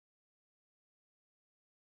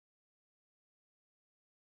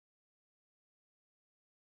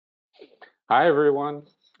Hi, everyone.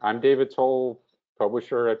 I'm David Toll,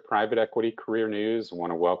 publisher at Private Equity Career News. I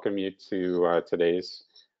want to welcome you to today's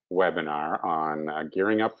webinar on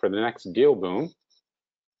gearing up for the next deal boom.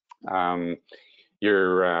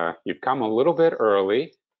 You've come a little bit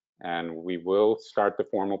early, and we will start the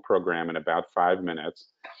formal program in about 5 minutes.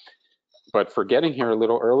 But for getting here a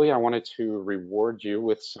little early, I wanted to reward you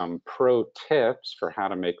with some pro tips for how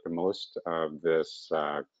to make the most of this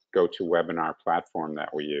GoToWebinar platform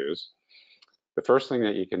that we use. The first thing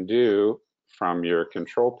that you can do from your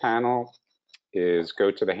control panel is go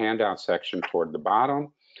to the handout section toward the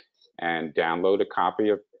bottom and download a copy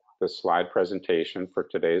of the slide presentation for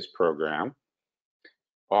today's program.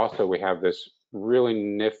 Also, we have this really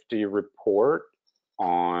nifty report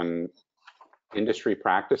on industry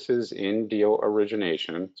practices in deal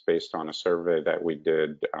origination. It's based on a survey that we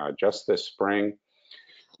did just this spring.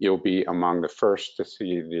 You'll be among the first to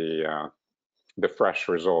see the fresh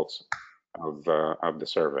results of the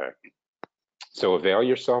survey. So avail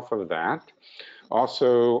yourself of that.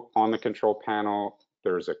 Also on the control panel,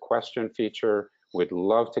 there's a question feature. We'd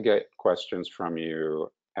love to get questions from you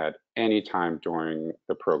at any time during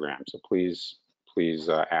the program. So please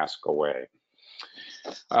ask away.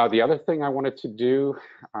 The other thing I wanted to do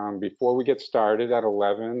before we get started at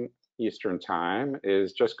 11 Eastern time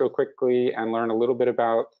is just go quickly and learn a little bit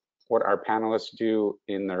about what our panelists do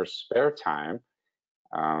in their spare time.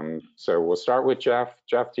 So we'll start with Jeff.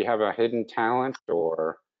 Jeff, do you have a hidden talent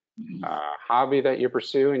or hobby that you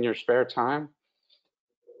pursue in your spare time?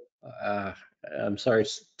 I'm sorry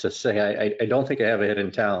to say, I don't think I have a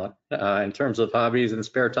hidden talent. In terms of hobbies and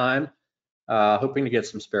spare time, hoping to get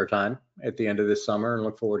some spare time at the end of this summer and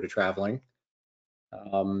look forward to traveling.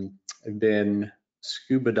 I've been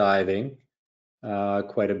scuba diving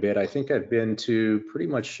quite a bit. I think I've been to pretty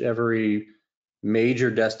much every major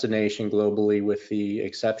destination globally with the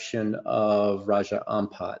exception of Raja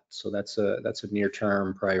Ampat. So that's a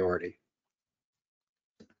near-term priority.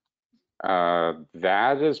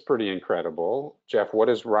 That is pretty incredible. Jeff, what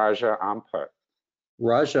is Raja Ampat?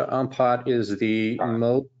 Raja Ampat is the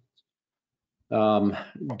most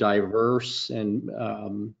diverse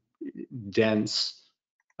and dense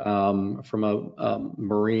from a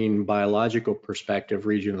marine biological perspective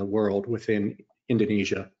region of the world within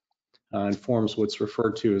Indonesia. And forms what's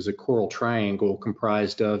referred to as a coral triangle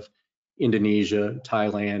comprised of Indonesia,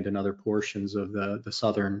 Thailand, and other portions of the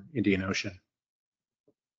southern Indian Ocean.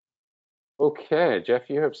 Okay, Jeff,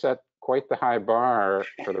 you have set quite the high bar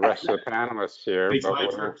for the rest of the panelists here. Makes my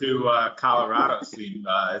trip to Colorado seem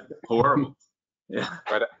horrible. Yeah,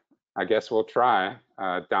 but I guess we'll try.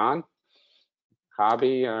 Don,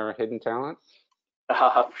 hobby or hidden talent?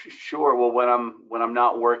 Sure. Well, when I'm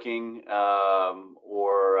not working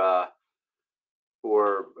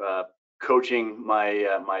or coaching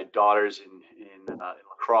my daughters in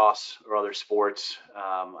lacrosse or other sports,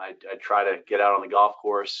 I try to get out on the golf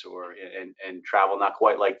course and travel. Not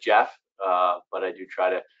quite like Jeff, but I do try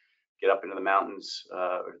to get up into the mountains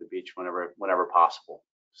or the beach whenever possible.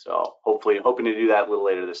 So hoping to do that a little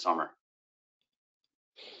later this summer.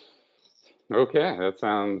 Okay, that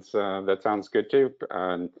sounds good too.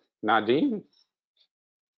 Nadim?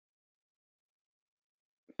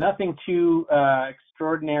 Nothing too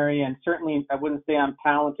extraordinary, and certainly I wouldn't say I'm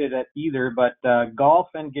talented at either, but golf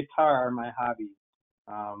and guitar are my hobbies.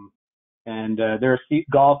 There's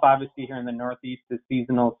golf obviously here in the Northeast is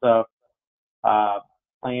seasonal, so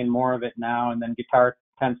playing more of it now, and then guitar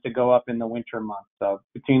tends to go up in the winter months. So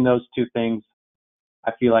between those two things,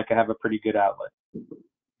 I feel like I have a pretty good outlet.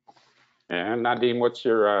 And Nadim, what's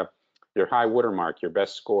your high watermark, your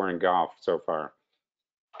best score in golf so far?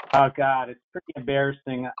 Oh God, it's pretty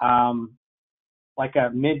embarrassing. Like a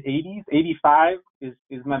mid 80s, 85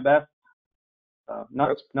 is my best.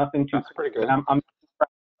 Nothing too. That's pretty good. I'm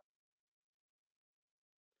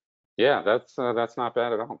yeah, that's not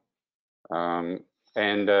bad at all.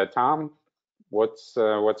 Tom, what's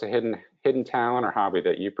a hidden talent or hobby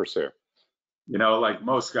that you pursue? You know, like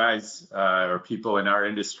most guys or people in our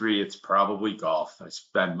industry, it's probably golf. I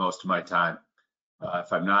spend most of my time,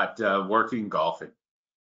 if I'm not working, golfing.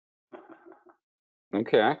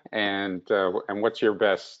 Okay, and what's your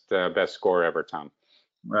best score ever, Tom?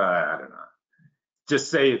 I don't know. Just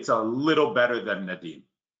say it's a little better than Nadim.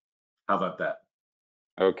 How about that?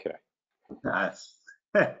 Okay.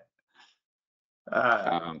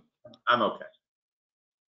 I'm okay.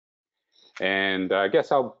 And I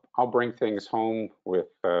guess I'll bring things home with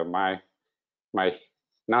my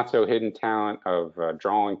not so hidden talent of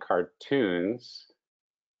drawing cartoons.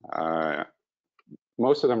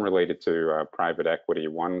 Most of them related to private equity,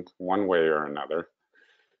 one way or another.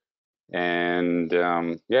 And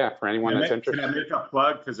yeah, for anyone that's interested. Can I make a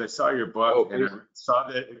plug? Because I saw your book and I saw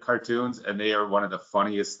the cartoons, and they are one of the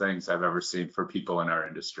funniest things I've ever seen for people in our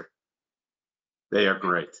industry. They are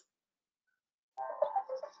great.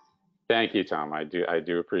 Thank you, Tom. I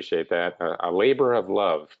do appreciate that. A labor of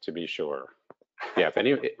love, to be sure. Yeah,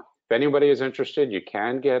 if anybody is interested, you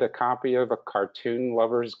can get a copy of A Cartoon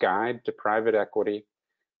Lover's Guide to Private Equity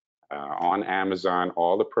on Amazon.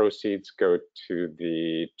 All the proceeds go to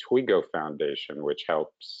the Twigo Foundation, which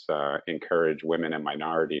helps encourage women and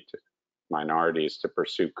minorities to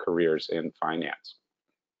pursue careers in finance.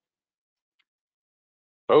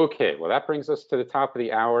 Okay, well, that brings us to the top of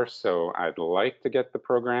the hour, so I'd like to get the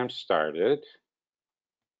program started.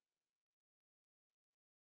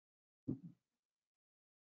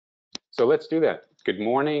 So let's do that. Good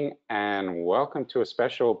morning and welcome to a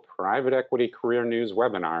special Private Equity Career News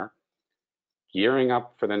webinar, Gearing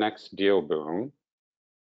Up for the Next Deal Boom.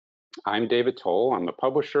 I'm David Toll. I'm the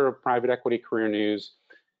publisher of Private Equity Career News,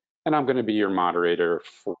 and I'm going to be your moderator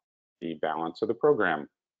for the balance of the program.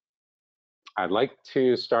 I'd like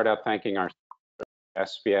to start out thanking our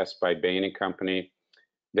SPS by Bain & Company.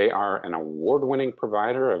 They are an award-winning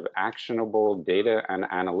provider of actionable data and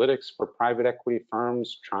analytics for private equity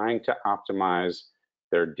firms trying to optimize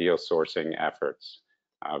their deal sourcing efforts.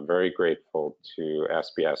 Very grateful to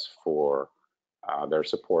SPS for their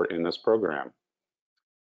support in this program. A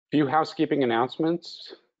few housekeeping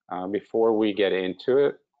announcements before we get into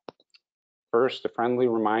it. First, a friendly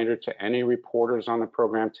reminder to any reporters on the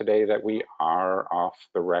program today that we are off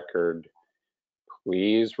the record.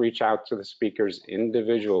 Please reach out to the speakers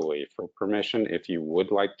individually for permission if you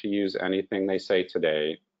would like to use anything they say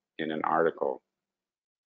today in an article.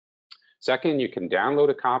 Second, you can download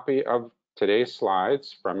a copy of today's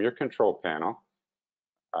slides from your control panel.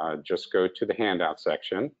 Just go to the handout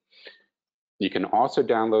section. You can also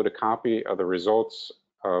download a copy of the results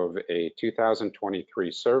of a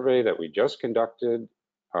 2023 survey that we just conducted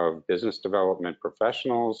of business development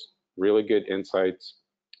professionals. Really good insights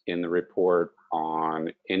in the report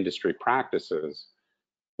on industry practices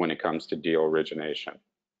when it comes to deal origination.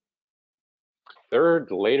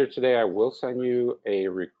 Third, later today, I will send you a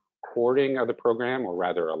recording of the program, or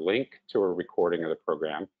rather a link to a recording of the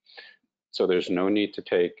program. So there's no need to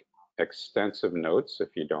take extensive notes if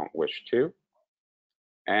you don't wish to.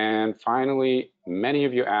 And finally, many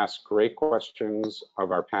of you asked great questions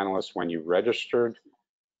of our panelists when you registered.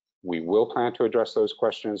 We will plan to address those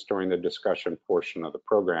questions during the discussion portion of the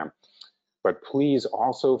program. But please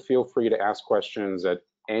also feel free to ask questions at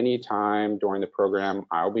any time during the program.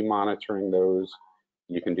 I'll be monitoring those.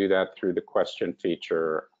 You can do that through the question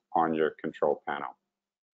feature on your control panel.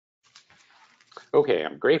 Okay,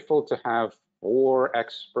 I'm grateful to have 4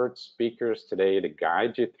 expert speakers today to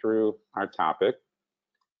guide you through our topic.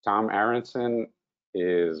 Tom Aronson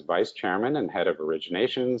is Vice Chairman and Head of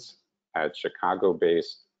Originations at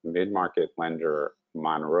Chicago-based mid-market lender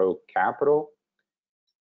Monroe Capital.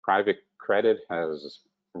 Private credit has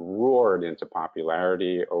roared into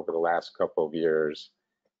popularity over the last couple of years,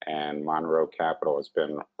 and Monroe Capital has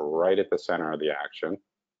been right at the center of the action.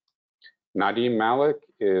 Nadim Malik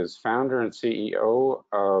is founder and CEO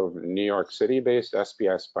of New York City-based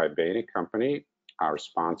SPS by Bain & Company, our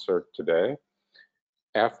sponsor today.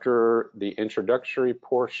 After the introductory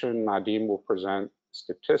portion, Nadim will present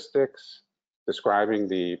statistics describing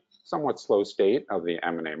the somewhat slow state of the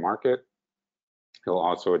M&A market. He'll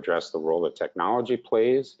also address the role that technology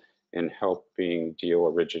plays in helping deal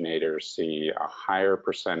originators see a higher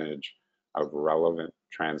percentage of relevant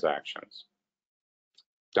transactions.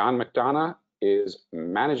 Don McDonough is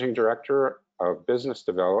Managing Director of Business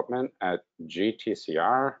Development at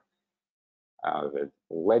GTCR, the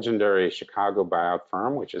legendary Chicago buyout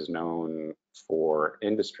firm, which is known for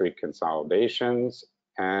industry consolidations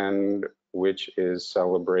and which is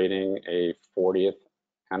celebrating a 40th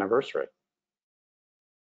anniversary.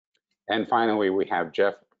 And finally, we have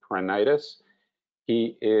Jeff Pranaitis.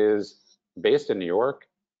 He is based in New York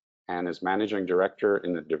and is Managing Director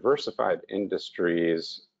in the Diversified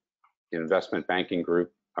Industries Investment Banking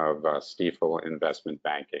Group of Stifel Investment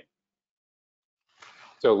Banking.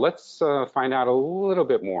 So let's find out a little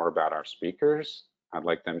bit more about our speakers. I'd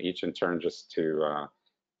like them each in turn just to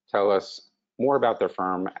tell us more about their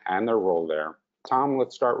firm and their role there. Tom,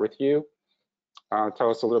 let's start with you. Tell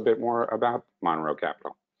us a little bit more about Monroe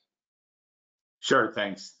Capital. Sure,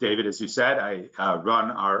 thanks, David. As you said, I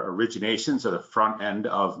run our originations at the front end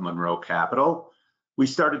of Monroe Capital. We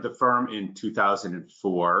started the firm in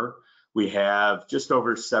 2004. We have just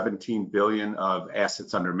over 17 billion of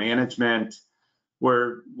assets under management.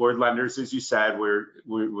 We're lenders, as you said. We're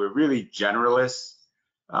really generalists.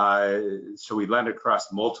 So we lend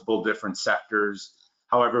across multiple different sectors.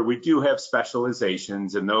 However, we do have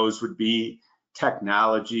specializations, and those would be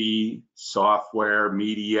technology, software,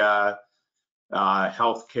 media,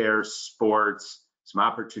 healthcare, sports, some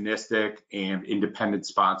opportunistic, and independent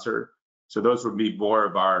sponsor. So those would be more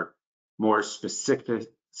of our more specific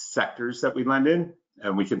sectors that we lend in,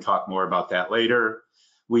 and we can talk more about that later.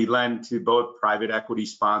 We lend to both private equity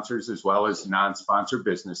sponsors as well as non-sponsor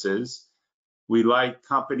businesses. We like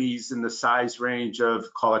companies in the size range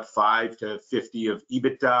of, call it 5 to 50 of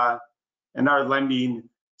EBITDA, and our lending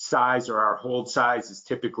size or our hold size is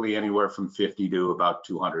typically anywhere from 50 to about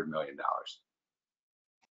 $200 million.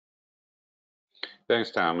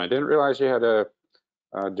 Thanks, Tom. I didn't realize you had a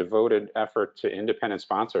devoted effort to independent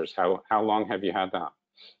sponsors. How long have you had that?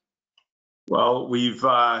 Well, we've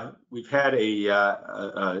had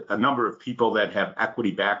a number of people that have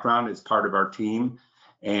equity background as part of our team,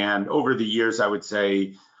 and over the years, I would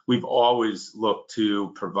say we've always looked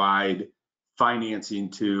to provide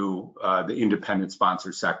financing to the independent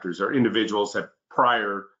sponsor sectors or individuals that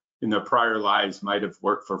in their prior lives might have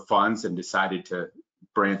worked for funds and decided to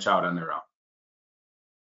branch out on their own.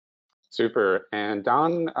 Super. And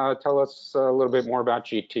Don, tell us a little bit more about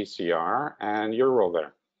GTCR and your role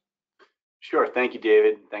there. Sure. Thank you,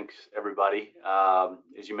 David. Thanks, everybody.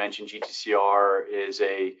 As you mentioned, GTCR is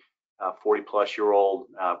a 40-plus-year-old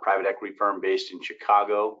private equity firm based in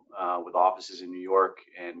Chicago with offices in New York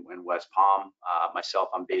and West Palm. Myself,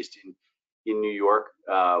 I'm based in New York.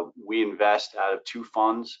 We invest out of two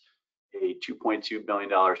funds, a $2.2 billion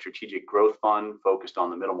strategic growth fund focused on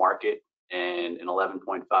the middle market, and an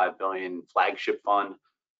 $11.5 billion flagship fund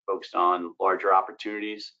focused on larger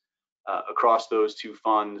opportunities. Across those two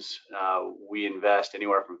funds, we invest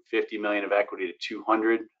anywhere from 50 million of equity to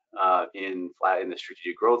 200 in the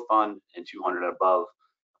strategic growth fund and 200 above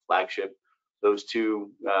flagship. Those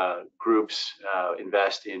two groups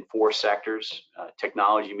invest in 4 sectors: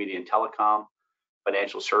 technology, media, and telecom,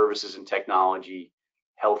 financial services and technology,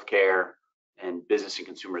 healthcare, and business and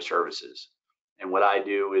consumer services. And what I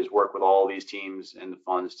do is work with all these teams and the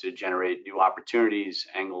funds to generate new opportunities,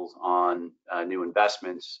 angles on new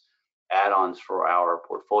investments, add-ons for our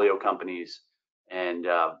portfolio companies, and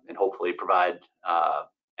hopefully provide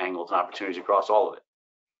angles and opportunities across all of it.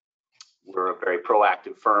 We're a very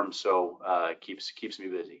proactive firm, so it keeps me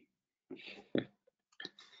busy.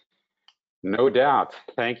 No doubt.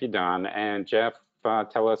 Thank you, Don. And Jeff,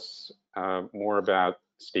 tell us more about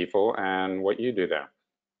Stifel and what you do there.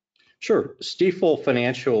 Sure. Stifel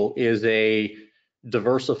Financial is a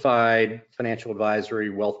diversified financial advisory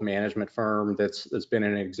wealth management firm that's been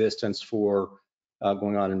in existence for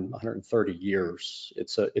going on in 130 years.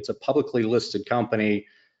 It's a publicly listed company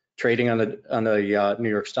trading on the New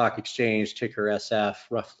York Stock Exchange, ticker SF,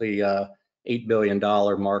 roughly $8 billion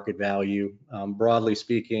market value. Broadly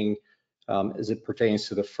speaking, as it pertains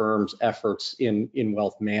to the firm's efforts in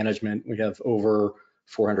wealth management, we have over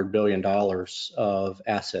 $400 billion of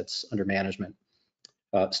assets under management.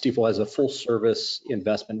 Stifel has a full-service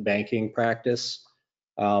investment banking practice,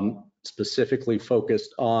 specifically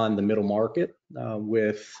focused on the middle market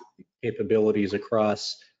with capabilities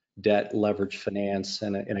across debt, leverage finance,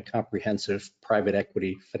 and a comprehensive private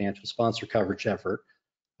equity financial sponsor coverage effort.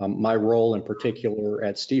 My role in particular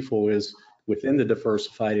at Stifel is within the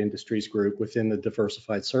diversified industries group, within the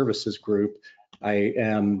diversified services group. I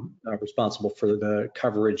am responsible for the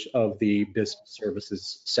coverage of the business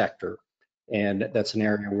services sector. And that's an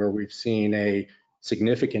area where we've seen a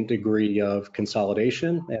significant degree of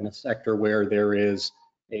consolidation and a sector where there is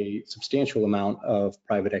a substantial amount of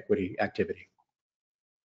private equity activity.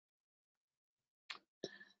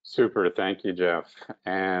 Super, thank you, Jeff.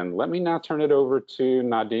 And let me now turn it over to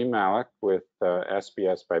Nadim Malik with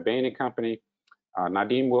SPS by Bain & Company.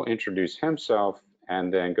 Nadim will introduce himself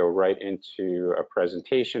and then go right into a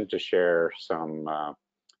presentation to share some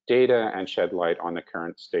data and shed light on the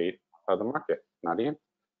current state of the market. Nadim?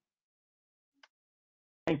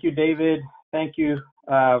 Thank you, David. Thank you,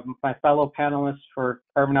 my fellow panelists, for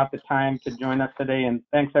carving out the time to join us today, and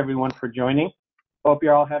thanks everyone for joining. Hope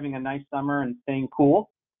you're all having a nice summer and staying cool.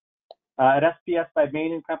 At SPS by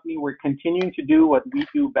Bain & Company, we're continuing to do what we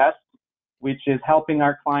do best, which is helping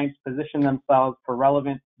our clients position themselves for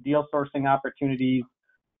relevant deal sourcing opportunities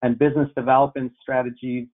and business development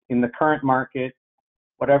strategies in the current market,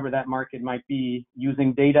 whatever that market might be,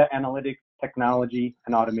 using data analytics, technology,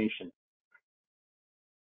 and automation.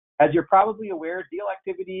 As you're probably aware, deal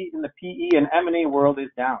activity in the PE and M&A world is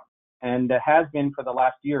down, and has been for the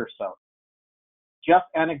last year or so. Just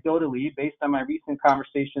anecdotally, based on my recent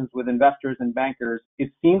conversations with investors and bankers,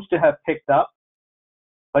 it seems to have picked up,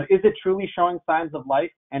 But is it truly showing signs of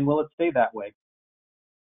life, and will it stay that way?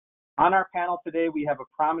 On our panel today, we have a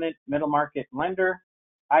prominent middle market lender,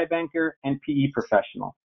 iBanker, and PE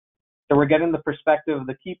professional. So we're getting the perspective of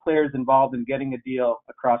the key players involved in getting a deal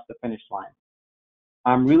across the finish line.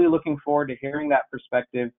 I'm really looking forward to hearing that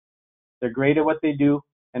perspective. They're great at what they do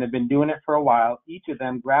and have been doing it for a while, each of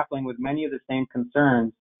them grappling with many of the same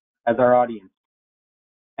concerns as our audience.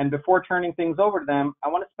 And before turning things over to them, I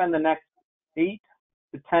want to spend the next 8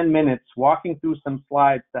 to 10 minutes walking through some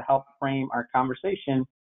slides to help frame our conversation,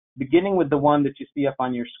 beginning with the one that you see up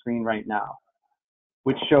on your screen right now,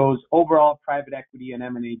 which shows overall private equity and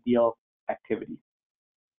M&A deal activity.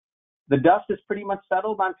 The dust is pretty much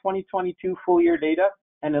settled on 2022 full year data,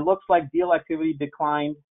 and it looks like deal activity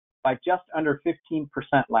declined by just under 15%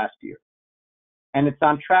 last year. And it's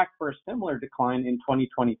on track for a similar decline in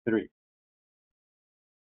 2023.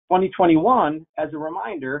 2021, as a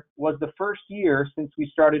reminder, was the first year since we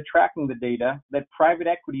started tracking the data that private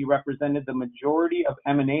equity represented the majority of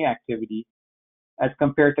M&A activity as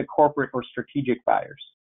compared to corporate or strategic buyers.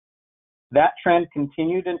 That trend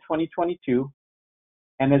continued in 2022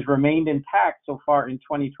 and has remained intact so far in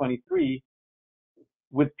 2023,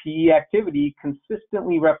 with PE activity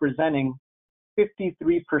consistently representing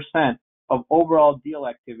 53% of overall deal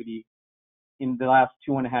activity in the last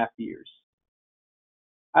 2.5 years.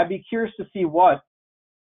 I'd be curious to see what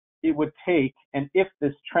it would take and if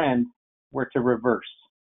this trend were to reverse.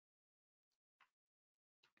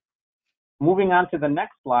 Moving on to the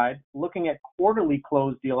next slide, looking at quarterly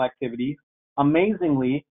closed deal activity,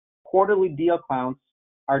 amazingly, quarterly deal counts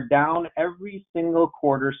are down every single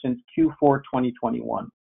quarter since Q4 2021.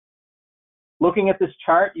 Looking at this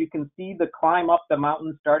chart, you can see the climb up the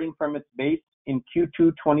mountain starting from its base in Q2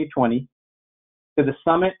 2020 to the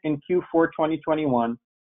summit in Q4 2021,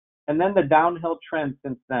 and then the downhill trend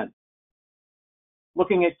since then.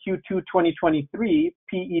 Looking at Q2 2023,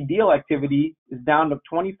 PE deal activity is down to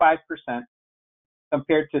 25%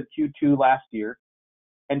 compared to Q2 last year,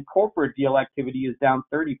 and corporate deal activity is down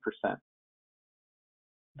 30%.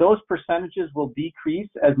 Those percentages will decrease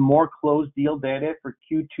as more closed deal data for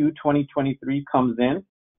Q2 2023 comes in.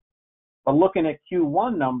 But looking at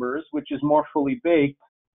Q1 numbers, which is more fully baked,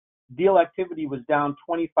 deal activity was down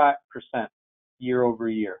 25% year over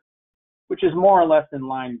year, which is more or less in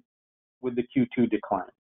line with the Q2 decline.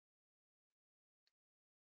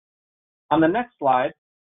 On the next slide,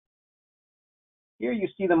 here you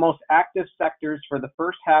see the most active sectors for the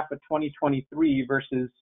first half of 2023 versus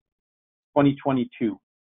 2022,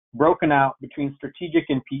 broken out between strategic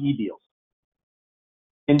and PE deals.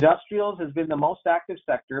 Industrials has been the most active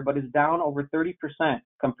sector, but is down over 30%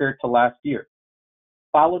 compared to last year,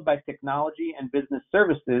 followed by technology and business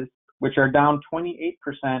services, which are down 28%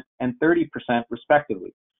 and 30%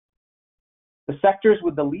 respectively. The sectors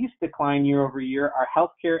with the least decline year over year are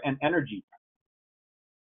healthcare and energy.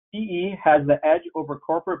 PE has the edge over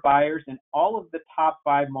corporate buyers in all of the top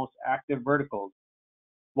 5 most active verticals,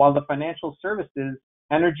 while the financial services,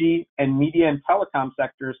 energy, and media and telecom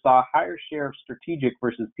sectors saw a higher share of strategic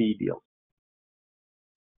versus PE deals.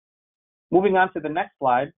 Moving on to the next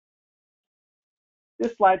slide.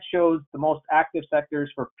 This slide shows the most active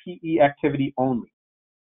sectors for PE activity only,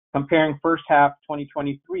 comparing first half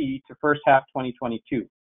 2023 to first half 2022.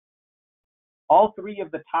 All 3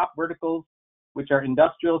 of the top verticals, which are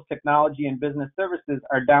industrials, technology, and business services,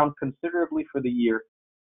 are down considerably for the year.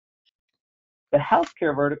 The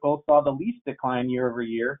healthcare vertical saw the least decline year over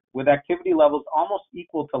year, with activity levels almost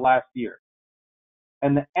equal to last year.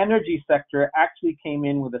 And the energy sector actually came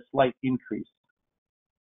in with a slight increase.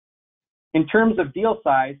 In terms of deal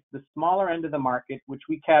size, the smaller end of the market, which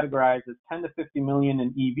we categorize as 10 to 50 million in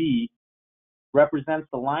EV, represents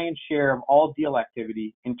the lion's share of all deal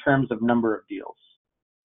activity in terms of number of deals.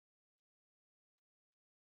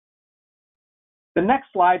 The next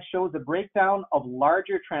slide shows a breakdown of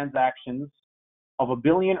larger transactions of $1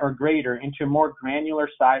 billion or greater into more granular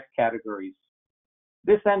size categories.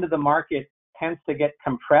 This end of the market tends to get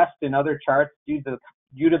compressed in other charts due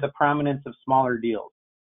to the prominence of smaller deals.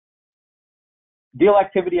 Deal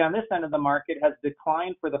activity on this end of the market has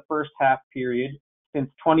declined for the first half period since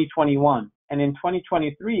 2021, and in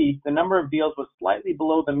 2023, the number of deals was slightly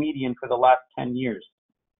below the median for the last 10 years.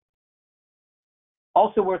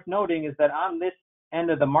 Also worth noting is that on this end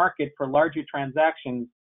of the market for larger transactions,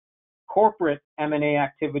 corporate M&A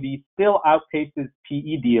activity still outpaces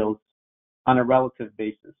PE deals on a relative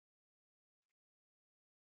basis.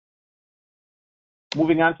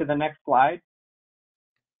 Moving on to the next slide.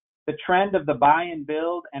 The trend of the buy and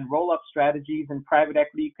build and roll-up strategies in private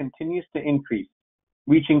equity continues to increase,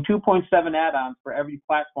 reaching 2.7 add-ons for every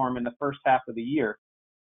platform in the first half of the year,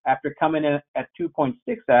 after coming in at 2.6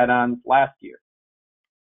 add-ons last year.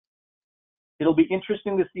 It'll be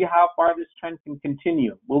interesting to see how far this trend can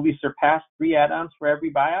continue. Will we surpass 3 add-ons for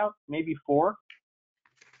every buyout? Maybe 4?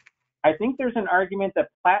 I think there's an argument that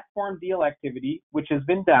platform deal activity, which has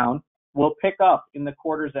been down, will pick up in the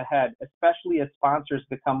quarters ahead, especially as sponsors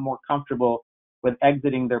become more comfortable with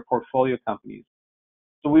exiting their portfolio companies.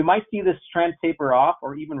 So we might see this trend taper off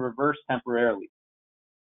or even reverse temporarily.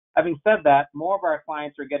 Having said that, more of our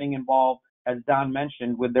clients are getting involved, as Don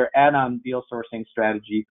mentioned, with their add-on deal sourcing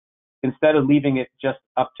strategy instead of leaving it just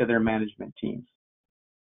up to their management teams.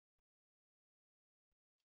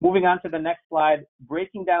 Moving on to the next slide,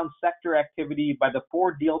 breaking down sector activity by the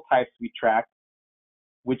 4 deal types we track,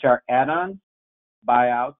 which are add-ons,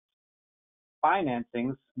 buyouts,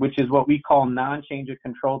 financings, which is what we call non-change of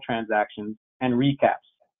control transactions, and recaps.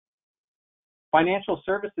 Financial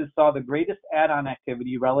services saw the greatest add-on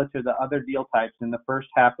activity relative to other deal types in the first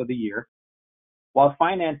half of the year, while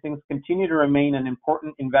financings continue to remain an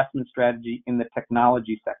important investment strategy in the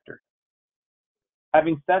technology sector.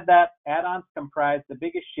 Having said that, add-ons comprise the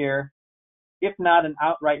biggest share, if not an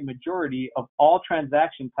outright majority, of all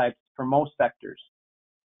transaction types for most sectors,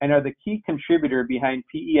 and are the key contributor behind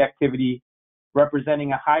PE activity,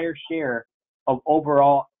 representing a higher share of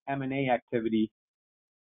overall M&A activity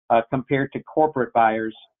compared to corporate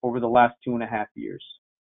buyers over the last 2.5 years.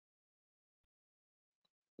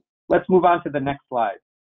 Let's move on to the next slide.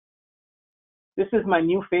 This is my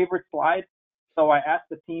new favorite slide, so I asked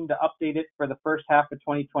the team to update it for the first half of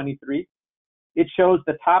 2023. It shows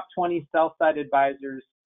the top 20 sell-side advisors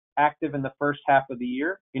active in the first half of the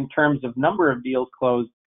year in terms of number of deals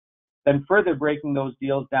closed, then further breaking those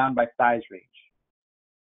deals down by size range.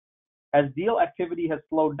 As deal activity has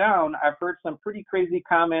slowed down, I've heard some pretty crazy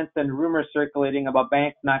comments and rumors circulating about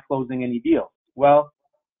banks not closing any deals. Well,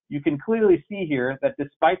 you can clearly see here that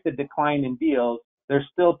despite the decline in deals, there's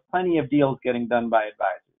still plenty of deals getting done by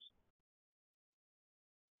advisors.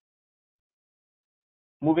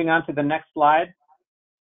 Moving on to the next slide,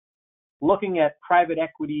 looking at private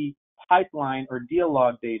equity pipeline or deal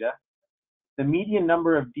log data, the median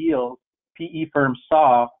number of deals PE firms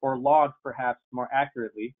saw, or logged perhaps more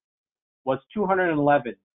accurately, was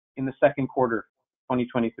 211 in the second quarter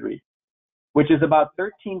 2023, which is about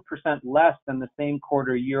 13% less than the same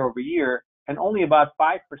quarter year over year and only about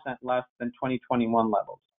 5% less than 2021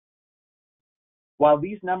 levels. While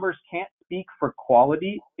these numbers can't speak for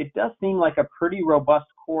quality, it does seem like a pretty robust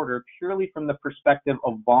quarter purely from the perspective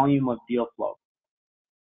of volume of deal flow.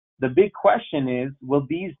 The big question is, will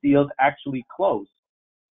these deals actually close?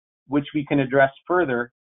 Which we can address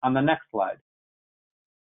further on the next slide.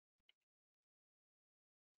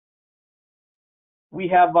 We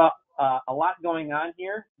have a lot going on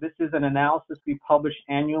here. This is an analysis we publish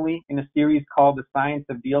annually in a series called The Science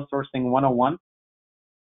of Deal Sourcing 101.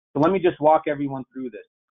 So let me just walk everyone through this.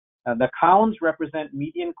 The columns represent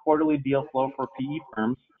median quarterly deal flow for PE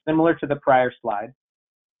firms, similar to the prior slide.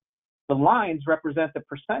 The lines represent the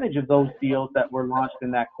percentage of those deals that were launched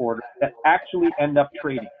in that quarter that actually end up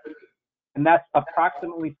trading. And that's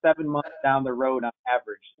approximately 7 months down the road on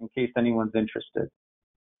average, in case anyone's interested.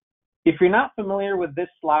 If you're not familiar with this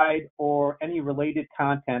slide or any related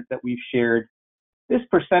content that we've shared, this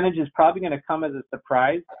percentage is probably going to come as a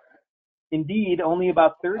surprise. Indeed, only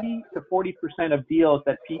about 30 to 40% of deals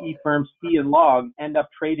that PE firms see and log end up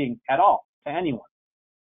trading at all to anyone.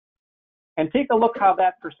 And take a look how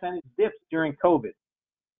that percentage dips during COVID.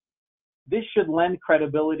 This should lend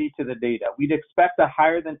credibility to the data. We'd expect a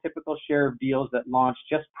higher than typical share of deals that launched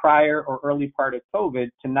just prior or early part of COVID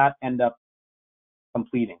to not end up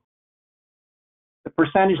completing. The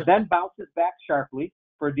percentage then bounces back sharply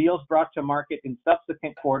for deals brought to market in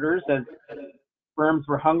subsequent quarters as firms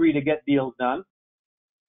were hungry to get deals done,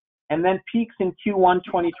 and then peaks in Q1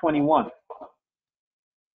 2021,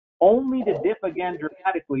 only to dip again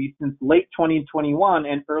dramatically since late 2021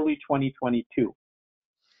 and early 2022.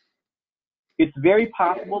 It's very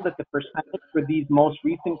possible that the percentage for these most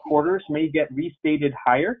recent quarters may get restated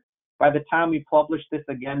higher by the time we publish this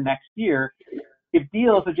again next year, if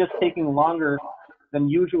deals are just taking longer than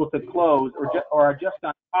usual to close or are just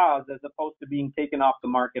on pause as opposed to being taken off the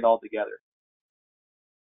market altogether.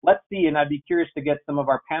 Let's see, and I'd be curious to get some of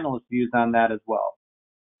our panelists' views on that as well.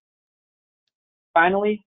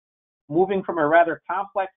 Finally, moving from a rather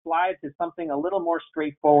complex slide to something a little more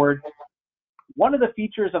straightforward, one of the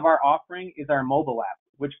features of our offering is our mobile app,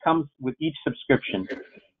 which comes with each subscription.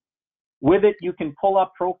 With it, you can pull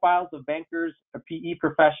up profiles of bankers, or PE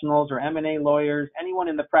professionals, or M&A lawyers, anyone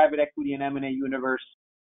in the private equity and M&A universe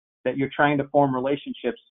that you're trying to form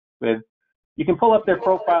relationships with. You can pull up their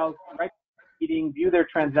profiles right from the meeting, view their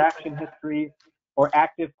transaction history or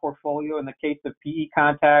active portfolio in the case of PE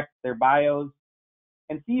contacts, their bios,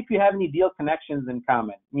 and see if you have any deal connections in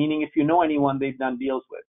common, meaning if you know anyone they've done deals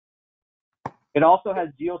with. It also has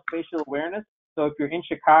geospatial awareness, so if you're in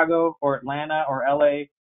Chicago or Atlanta or LA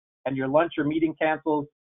and your lunch or meeting cancels,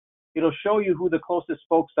 it'll show you who the closest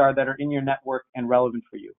folks are that are in your network and relevant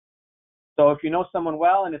for you. So if you know someone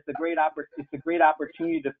well, and it's a great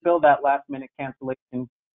opportunity to fill that last minute cancellation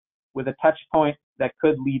with a touch point that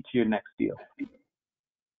could lead to your next deal.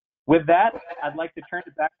 With that, I'd like to turn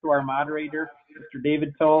it back to our moderator, Mr.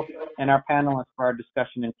 David Toll, and our panelists for our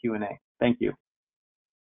discussion and Q&A. Thank you.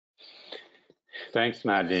 Thanks,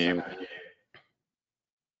 Nadim.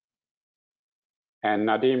 And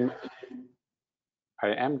Nadim, I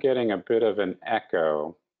am getting a bit of an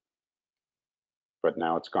echo, but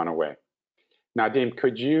now it's gone away. Nadim,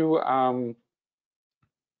 could you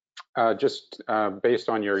just based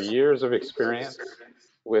on your years of experience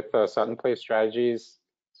with Sutton Place Strategies,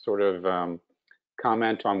 sort of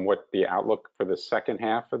comment on what the outlook for the second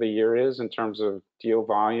half of the year is in terms of deal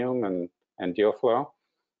volume and deal flow?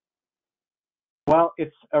 Well,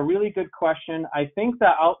 it's a really good question. I think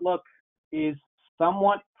the outlook is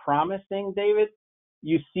somewhat promising, David.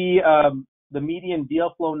 You see the median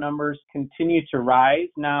deal flow numbers continue to rise.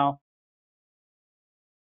 Now,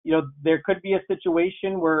 you know, there could be a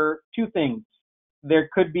situation where two things. There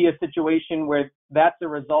could be a situation where that's a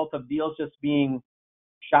result of deals just being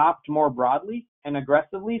shopped more broadly and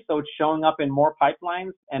aggressively, so it's showing up in more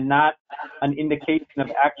pipelines and not an indication of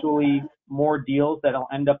actually more deals that'll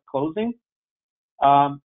end up closing.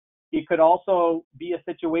 It could also be a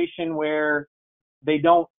situation where they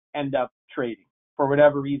don't end up trading for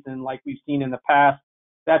whatever reason, like we've seen in the past.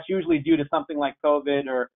 That's usually due to something like COVID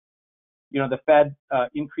or, you know, the Fed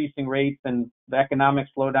increasing rates and the economic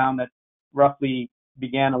slowdown that roughly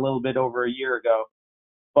began a little bit over a year ago.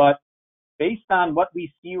 But based on what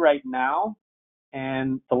we see right now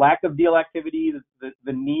and the lack of deal activity,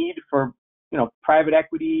 the need for, you know, private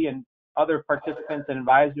equity and other participants and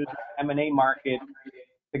advisors in the M&A market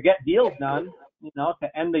to get deals done, you know,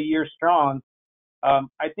 to end the year strong,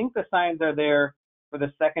 I think the signs are there for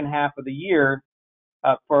the second half of the year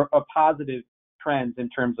for a positive trends in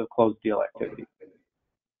terms of closed deal activity.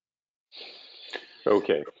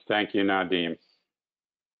 Okay, thank you, Nadim.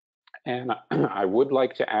 And I would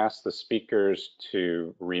like to ask the speakers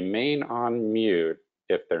to remain on mute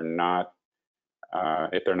if they're not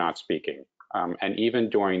speaking, and even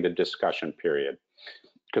during the discussion period,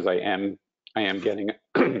 because I am getting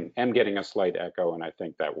getting a slight echo, and I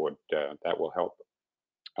think that will help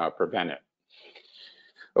prevent it.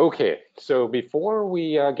 Okay, so before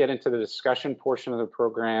we get into the discussion portion of the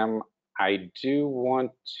program, I do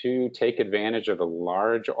want to take advantage of the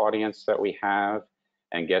large audience that we have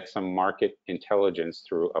and get some market intelligence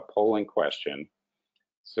through a polling question.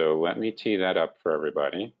 So let me tee that up for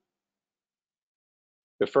everybody.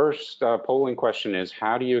 The first polling question is,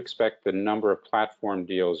 how do you expect the number of platform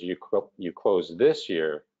deals you closed this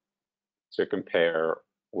year to compare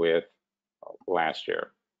with last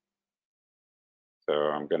year? So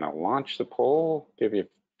I'm going to launch the poll, give you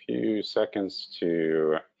a few seconds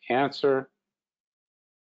to answer.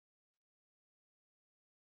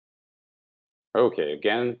 Okay,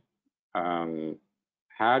 again,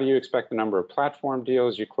 how do you expect the number of platform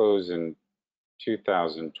deals you close in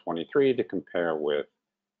 2023 to compare with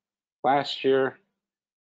last year?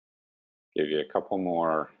 Give you a couple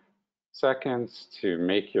more seconds to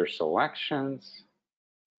make your selections.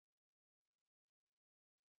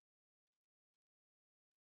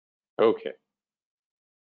 Okay.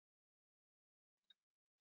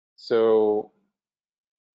 So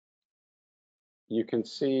you can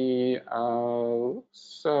see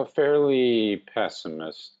it's a fairly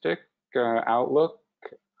pessimistic outlook.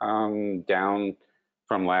 Down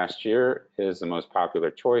from last year is the most popular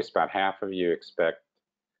choice. About half of you expect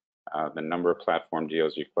the number of platform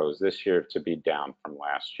deals you close this year to be down from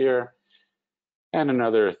last year, and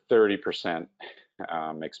another 30%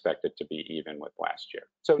 expect it to be even with last year.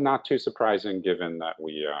 So not too surprising given that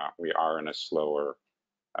we are in a slower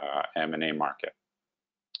M&A market.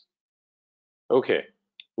 Okay,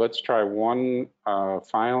 let's try one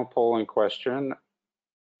final polling question.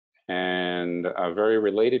 And a very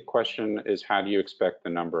related question is, how do you expect the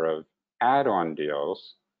number of add-on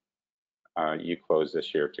deals you close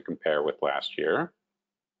this year to compare with last year?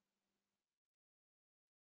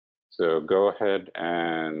 So go ahead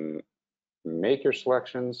and make your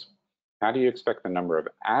selections. How do you expect the number of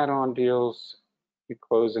add-on deals you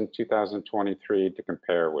close in 2023 to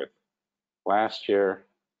compare with last year?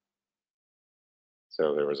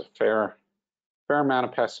 So there was a fair fair amount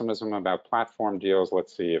of pessimism about platform deals.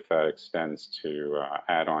 Let's see if that extends to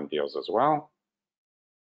add-on deals as well.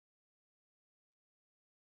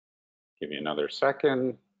 Give you another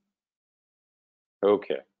second.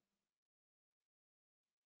 Okay.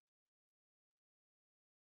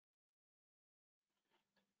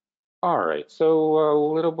 All right, so a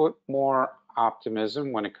little bit more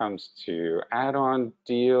optimism when it comes to add-on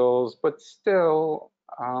deals, but still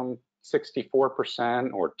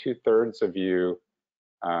 64% or 2/3 of you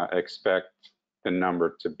expect the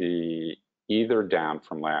number to be either down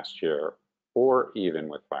from last year or even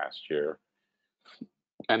with last year.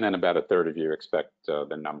 And then about 1/3 of you expect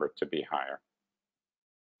the number to be higher.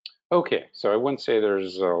 Okay, so I wouldn't say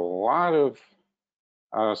there's a lot of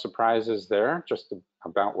surprises there, just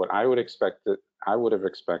about what I would have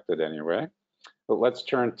expected anyway. But let's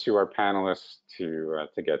turn to our panelists to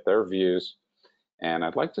get their views. And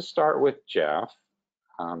I'd like to start with Jeff.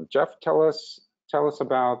 Jeff, tell us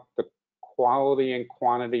about the quality and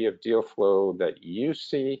quantity of deal flow that you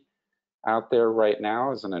see out there right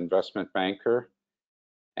now as an investment banker.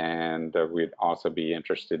 And we'd also be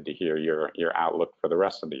interested to hear your outlook for the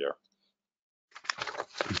rest of the year.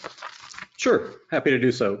 Sure, happy to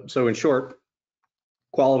do so. So in short,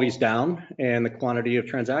 quality's down and the quantity of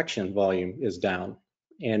transaction volume is down.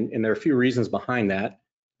 And there are a few reasons behind that.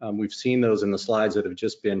 We've seen those in the slides that have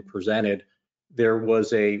just been presented. There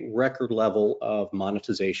was a record level of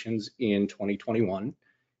monetizations in 2021,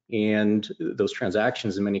 and those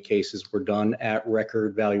transactions in many cases were done at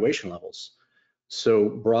record valuation levels. So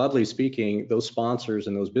broadly speaking, those sponsors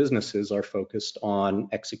and those businesses are focused on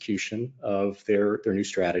execution of their new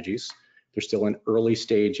strategies. They're still in early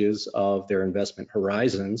stages of their investment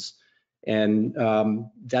horizons, and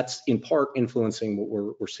that's in part influencing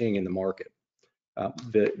what we're seeing in the market.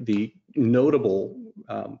 The notable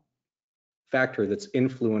factor that's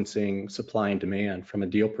influencing supply and demand from a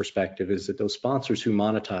deal perspective is that those sponsors who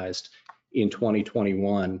monetized in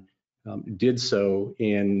 2021 did so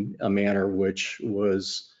in a manner which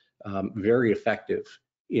was very effective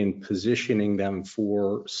in positioning them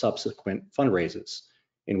for subsequent fundraises.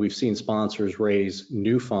 And we've seen sponsors raise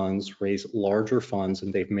new funds, raise larger funds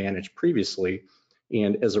than they've managed previously.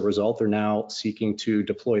 And as a result, they're now seeking to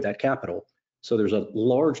deploy that capital. So there's a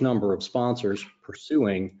large number of sponsors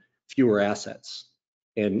pursuing fewer assets.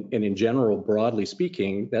 And in general, broadly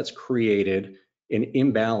speaking, that's created an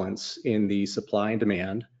imbalance in the supply and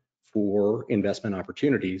demand for investment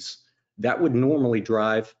opportunities that would normally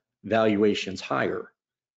drive valuations higher.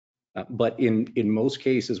 But in most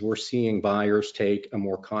cases, we're seeing buyers take a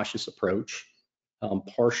more cautious approach,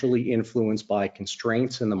 partially influenced by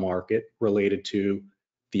constraints in the market related to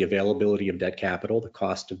the availability of debt capital, the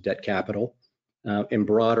cost of debt capital, and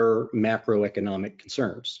broader macroeconomic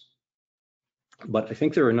concerns. But I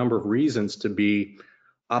think there are a number of reasons to be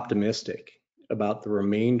optimistic about the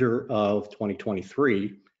remainder of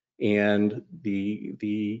 2023 and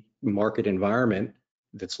the market environment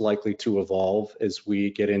that's likely to evolve as we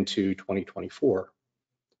get into 2024.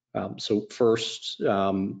 So first,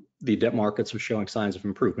 the debt markets are showing signs of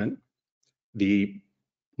improvement. The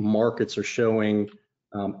markets are showing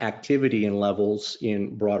activity and levels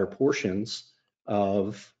in broader portions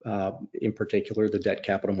of, in particular, the debt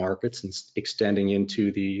capital markets and extending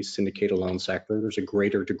into the syndicated loan sector. There's a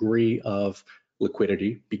greater degree of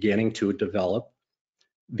liquidity beginning to develop.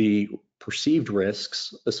 The perceived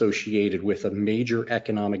risks associated with a major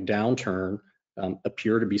economic downturn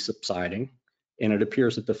appear to be subsiding, and it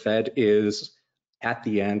appears that the Fed is at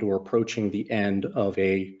the end or approaching the end of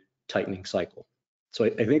a tightening cycle. So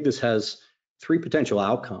I think this has three potential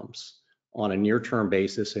outcomes on a near-term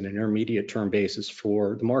basis and an intermediate-term basis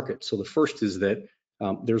for the market. So the first is that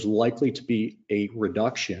there's likely to be a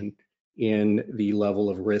reduction in the level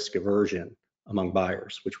of risk aversion among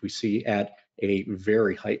buyers, which we see at a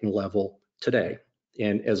very heightened level today.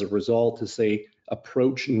 And as a result, as they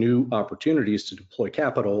approach new opportunities to deploy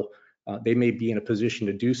capital, they may be in a position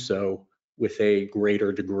to do so with a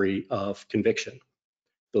greater degree of conviction.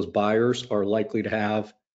 Those buyers are likely to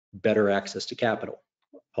have better access to capital,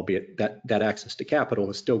 albeit that access to capital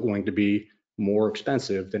is still going to be more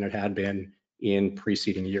expensive than it had been in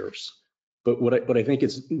preceding years. But what I think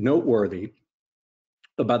is noteworthy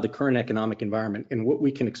about the current economic environment and what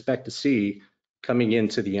we can expect to see coming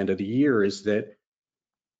into the end of the year is that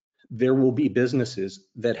there will be businesses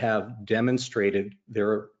that have demonstrated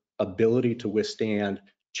their ability to withstand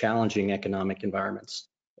challenging economic environments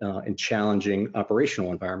and challenging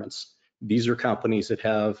operational environments. These are companies that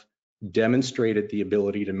have demonstrated the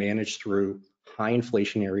ability to manage through high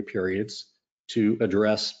inflationary periods, to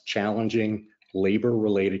address challenging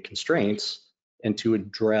labor-related constraints, and to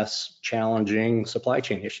address challenging supply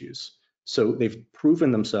chain issues. So they've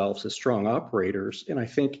proven themselves as strong operators, and I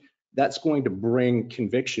think that's going to bring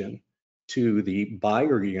conviction to the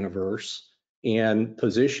buyer universe and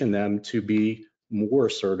position them to be more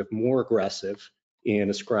assertive, more aggressive in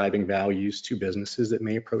ascribing values to businesses that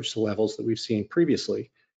may approach the levels that we've seen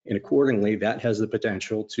previously. And accordingly, that has the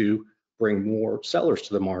potential to bring more sellers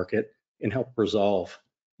to the market and help resolve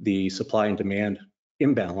the supply and demand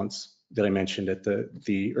imbalance that I mentioned at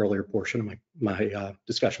the earlier portion of my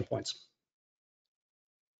discussion points.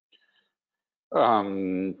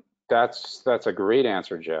 That's a great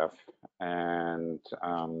answer, Jeff, and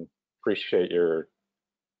appreciate your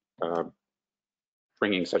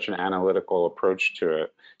bringing such an analytical approach to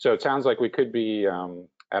it. So it sounds like we could be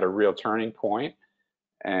at a real turning point,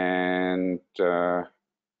 and there's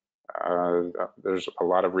a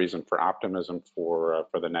lot of reason for optimism for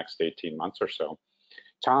the next 18 months or so.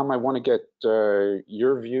 Tom, I want to get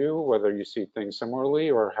your view, whether you see things similarly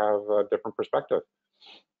or have a different perspective.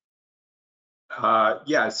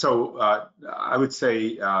 Yeah, so I would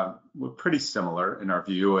say we're pretty similar in our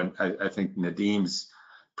view, and I think Nadim's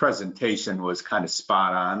presentation was kind of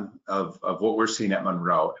spot on of what we're seeing at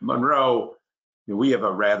Monroe. At Monroe, we have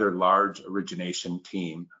a rather large origination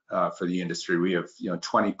team for the industry. We have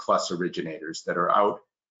 20 plus originators that are out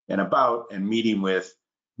and about and meeting with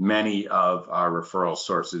many of our referral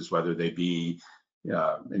sources, whether they be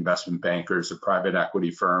investment bankers or private equity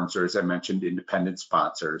firms, or as I mentioned, independent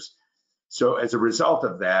sponsors. So as a result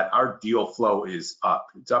of that, our deal flow is up.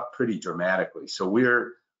 It's up pretty dramatically. So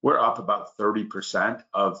we're up about 30%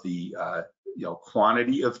 of the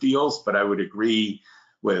quantity of deals, but I would agree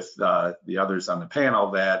with the others on the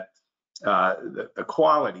panel that the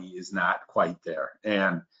quality is not quite there.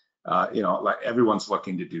 And like everyone's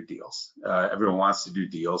looking to do deals. Everyone wants to do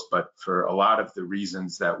deals, but for a lot of the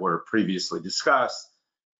reasons that were previously discussed,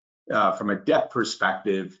 from a debt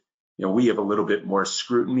perspective, we have a little bit more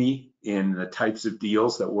scrutiny in the types of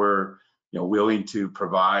deals that we're willing to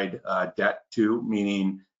provide debt to,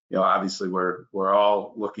 meaning obviously we're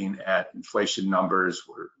all looking at inflation numbers.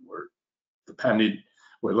 We're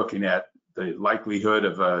looking at the likelihood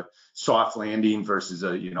of a soft landing versus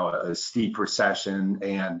a steep recession,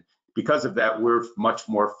 and because of that, we're much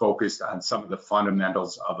more focused on some of the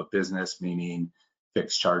fundamentals of a business, meaning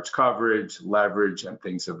fixed charge coverage, leverage, and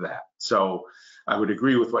things of that. So I would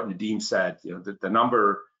agree with what Nadim said, the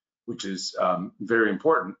number, which is very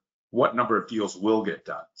important, what number of deals will get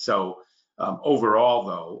done. So overall,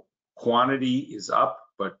 though, quantity is up,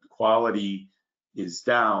 but quality is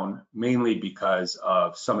down, mainly because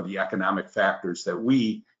of some of the economic factors that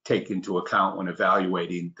we take into account when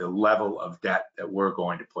evaluating the level of debt that we're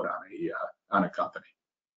going to put on a company.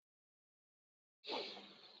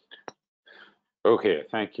 Okay,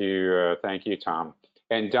 thank you, Tom.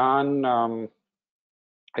 And Don,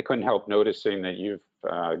 I couldn't help noticing that you've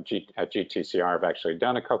at GTCR have actually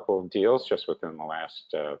done a couple of deals just within the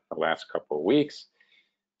last couple of weeks.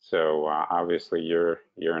 So obviously you're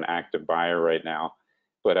an active buyer right now.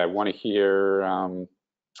 But I want to hear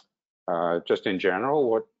just in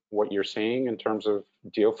general what you're seeing in terms of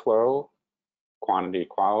deal flow, quantity,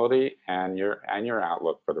 quality, and your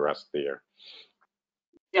outlook for the rest of the year.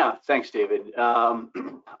 Yeah, thanks, David.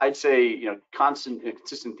 I'd say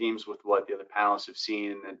consistent themes with what the other panelists have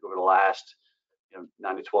seen over the last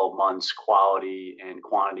 9 to 12 months. Quality and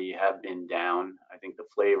quantity have been down. I think the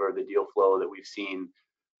flavor of the deal flow that we've seen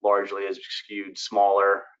largely has skewed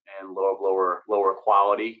smaller and lower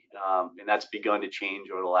quality, and that's begun to change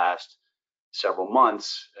over the last several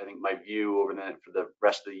months. I think my view for the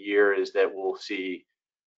rest of the year is that we'll see,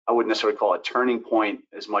 I wouldn't necessarily call it a turning point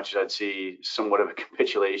as much as I'd see somewhat of a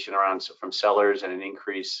capitulation from sellers and an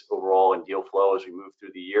increase overall in deal flow as we move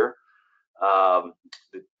through the year.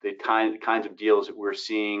 The kinds of deals that we're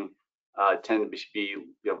seeing tend to be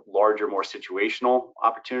larger, more situational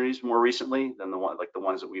opportunities more recently than the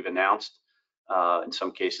ones that we've announced. In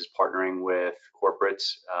some cases, partnering with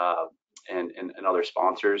corporates and other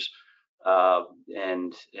sponsors,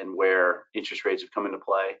 and where interest rates have come into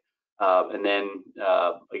play. And then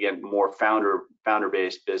again, more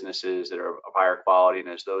founder-based businesses that are of higher quality, and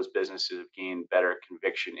as those businesses have gained better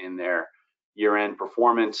conviction in their year-end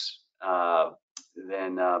performance,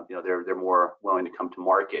 then they're more willing to come to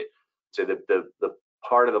market. So the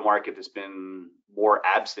part of the market that's been more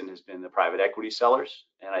absent has been the private equity sellers,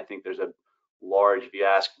 and I think there's a large, if you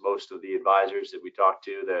ask most of the advisors that we talk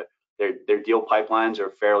to, their deal pipelines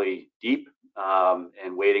are fairly deep,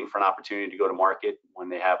 and waiting for an opportunity to go to market when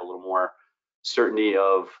they have a little more certainty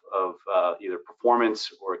of either performance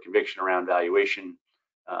or conviction around valuation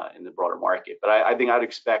in the broader market. But I think I'd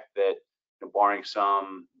expect that barring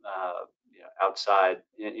some outside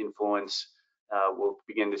influence, we'll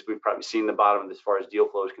begin this. We've probably seen the bottom as far as deal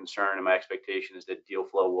flow is concerned, and my expectation is that deal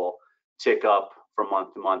flow will tick up from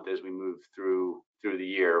month to month as we move through the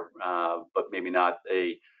year, but maybe not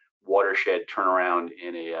a watershed turnaround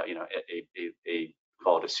in a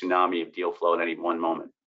call it a tsunami of deal flow at any one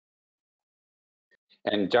moment.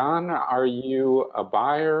 And Don, are you a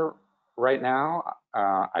buyer right now?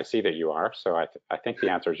 I see that you are, so I think the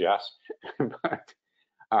answer is yes. But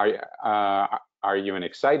are you an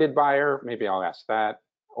excited buyer? Maybe I'll ask that,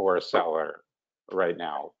 or a seller right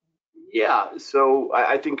now? Yeah, so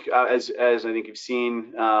I think as I think you've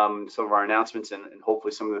seen some of our announcements and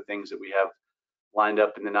hopefully some of the things that we have lined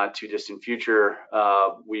up in the not too distant future,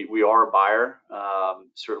 we are a buyer.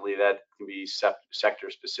 Certainly that can be sector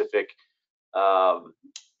specific.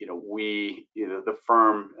 The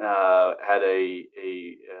firm had a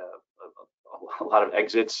lot of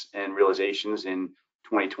exits and realizations in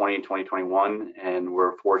 2020 and 2021, and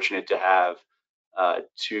we're fortunate to have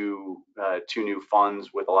two new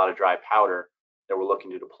funds with a lot of dry powder that we're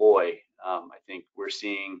looking to deploy. I think we're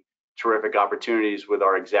seeing terrific opportunities with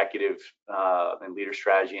our executive and leader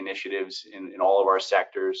strategy initiatives in all of our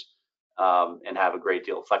sectors, and have a great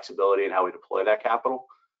deal of flexibility in how we deploy that capital.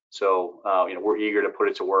 So we're eager to put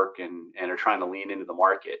it to work and are trying to lean into the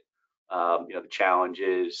market. The challenge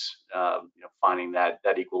is finding that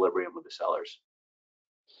equilibrium with the sellers.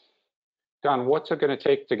 Don, what's it going to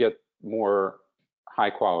take to get more high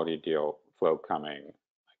quality deal flow coming?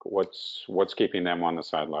 Like what's keeping them on the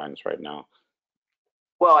sidelines right now?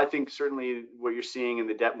 Well, I think certainly what you're seeing in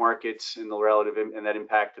the debt markets and the relative and that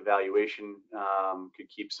impact of valuation could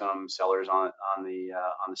keep some sellers on the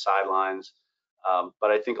sidelines. But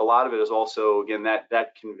I think a lot of it is also, again,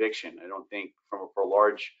 that conviction. I don't think for a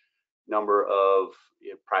large number of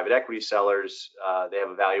private equity sellers, they have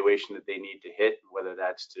a valuation that they need to hit, whether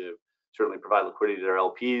that's to certainly provide liquidity to their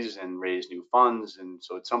LPs and raise new funds. And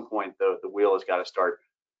so at some point, the wheel has got to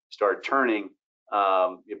start turning.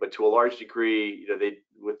 But to a large degree,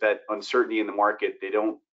 with that uncertainty in the market, they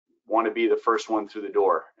don't want to be the first one through the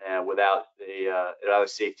door without a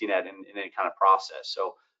safety net in any kind of process.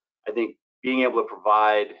 So I think being able to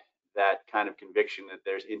provide that kind of conviction that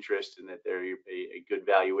there's interest and that there's a good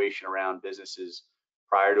valuation around businesses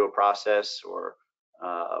prior to a process or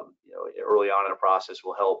early on in a process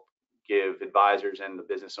will help give advisors and the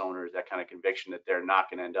business owners that kind of conviction that they're not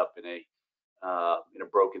going to end up in a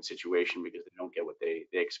broken situation because they don't get what they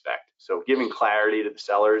expect. So giving clarity to the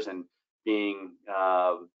sellers and being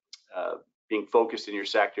focused in your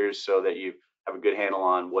sectors so that you have a good handle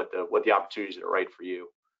on what the opportunities that are right for you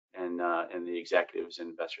and the executives and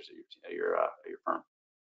investors at your firm.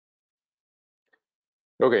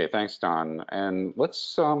 Okay, thanks, Don. And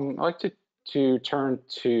let's I'd like to turn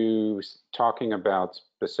to talking about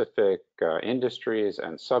specific industries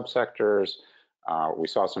and subsectors. We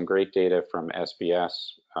saw some great data from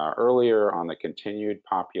SPS earlier on the continued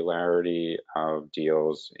popularity of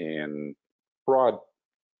deals in broad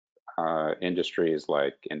industries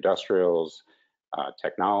like industrials,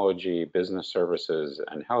 technology, business services,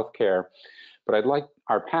 and healthcare. But I'd like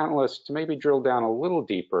our panelists to maybe drill down a little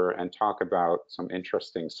deeper and talk about some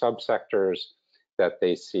interesting subsectors that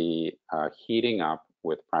they see heating up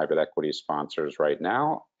with private equity sponsors right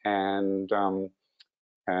now, and talk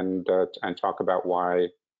about why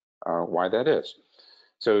that is.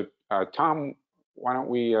 So, Tom, why don't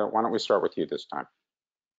we start with you this time?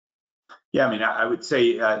 Yeah, I mean, I would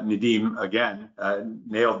say Nadim again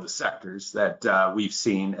nailed the sectors that we've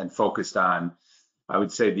seen and focused on. I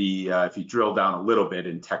would say if you drill down a little bit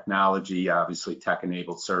in technology, obviously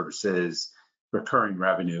tech-enabled services, recurring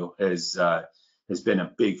revenue has been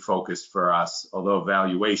a big focus for us. Although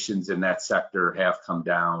valuations in that sector have come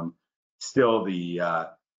down, still the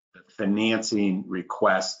financing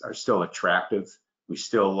requests are still attractive. We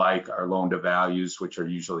still like our loan to values, which are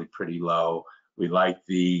usually pretty low. We like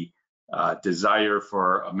the desire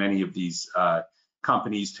for many of these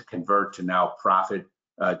companies to convert to now profit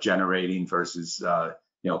generating versus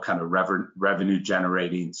kind of revenue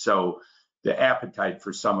generating. So the appetite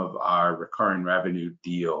for some of our recurring revenue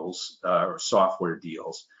deals or software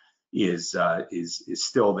deals is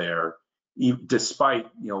still there, despite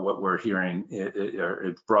what we're hearing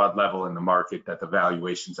at broad level in the market that the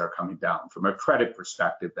valuations are coming down. From a credit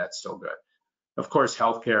perspective, that's still good. Of course,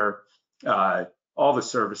 healthcare, all the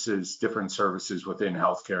services, different services within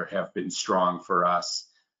healthcare have been strong for us.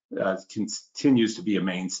 Continues to be a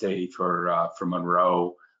mainstay for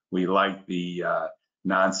Monroe. We like the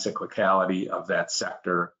non-cyclicality of that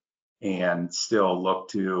sector and still look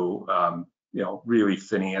to really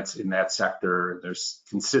finance in that sector. There's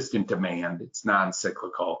consistent demand. It's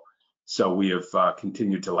non-cyclical. So we have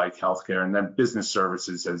continued to like healthcare, and then business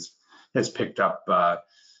services has picked up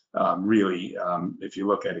really. If you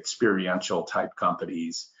look at experiential type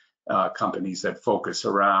companies, companies that focus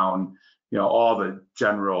around all the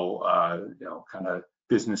general kind of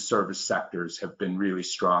business service sectors have been really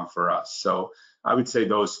strong for us. So I would say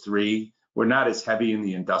those three. We're not as heavy in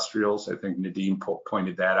the industrials. I think Nadim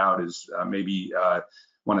pointed that out as maybe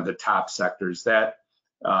one of the top sectors that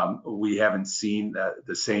we haven't seen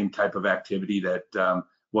the same type of activity that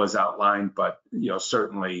was outlined, but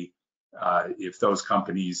certainly if those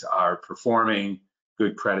companies are performing,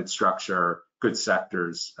 good credit structure, good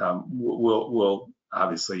sectors, we'll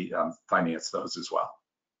obviously finance those as well.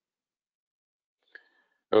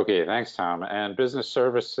 Okay, thanks, Tom. And business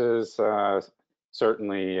services,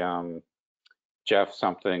 certainly, Jeff,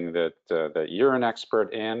 something that you're an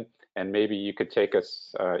expert in, and maybe you could take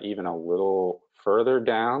us even a little further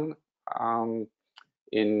down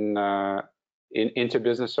into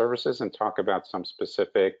business services and talk about some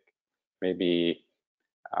specific, maybe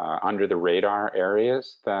under the radar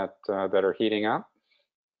areas that are heating up.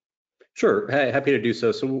 Sure, happy to do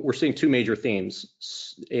so. So we're seeing two major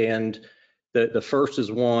themes, and the first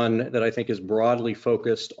is one that I think is broadly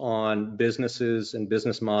focused on businesses and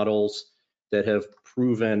business models that have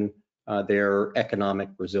proven their economic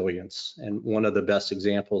resilience. And one of the best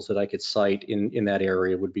examples that I could cite in that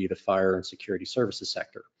area would be the fire and security services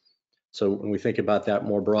sector. So when we think about that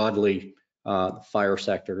more broadly, the fire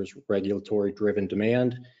sector is regulatory driven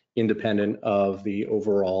demand, independent of the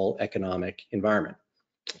overall economic environment.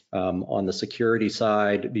 On the security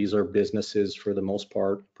side, these are businesses for the most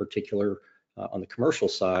part, particular on the commercial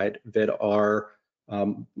side, that are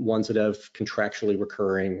ones that have contractually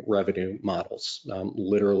recurring revenue models.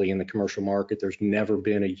 Literally in the commercial market, there's never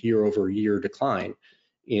been a year-over-year decline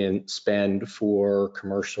in spend for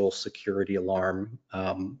commercial security alarm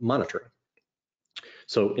monitoring.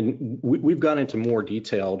 So we've gone into more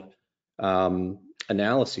detailed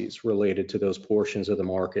analyses related to those portions of the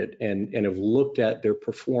market and have looked at their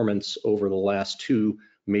performance over the last two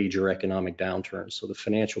major economic downturns. So the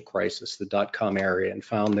financial crisis, the dot-com area, and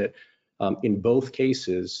found that in both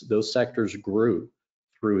cases, those sectors grew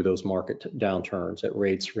through those market downturns at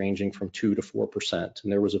rates ranging from 2 to 4%.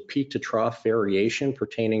 And there was a peak to trough variation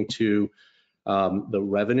pertaining to the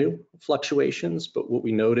revenue fluctuations. But what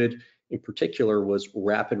we noted in particular was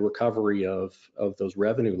rapid recovery of those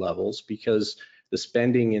revenue levels, because the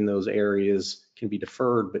spending in those areas can be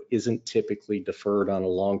deferred, but isn't typically deferred on a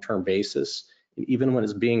long-term basis. And even when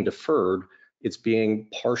it's being deferred, it's being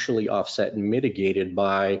partially offset and mitigated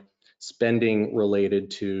by spending related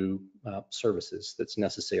to services that's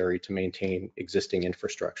necessary to maintain existing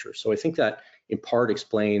infrastructure. So I think that in part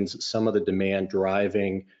explains some of the demand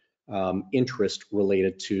driving interest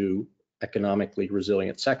related to economically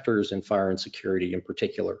resilient sectors and fire and security in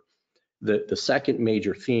particular. The second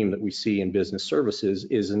major theme that we see in business services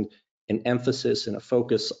is an emphasis and a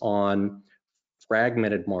focus on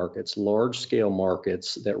fragmented markets, large-scale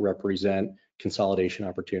markets that represent consolidation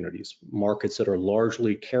opportunities, markets that are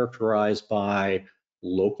largely characterized by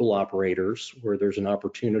local operators, where there's an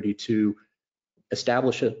opportunity to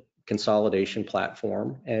establish a consolidation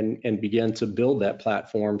platform and begin to build that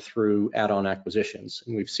platform through add-on acquisitions.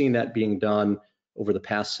 And we've seen that being done over the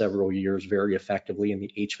past several years very effectively in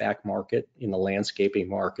the HVAC market, in the landscaping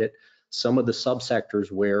market. Some of the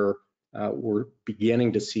subsectors where we're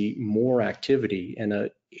beginning to see more activity and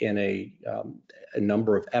a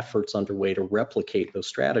number of efforts underway to replicate those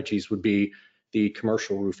strategies would be the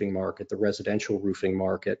commercial roofing market, the residential roofing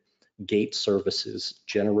market, gate services,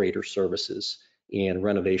 generator services, and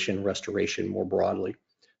renovation restoration more broadly.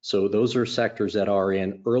 So those are sectors that are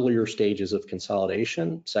in earlier stages of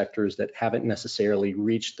consolidation, sectors that haven't necessarily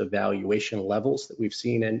reached the valuation levels that we've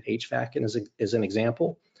seen in HVAC as an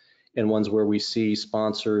example, and ones where we see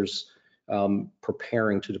sponsors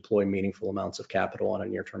preparing to deploy meaningful amounts of capital on a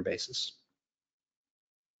near-term basis.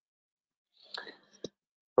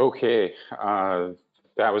 Okay,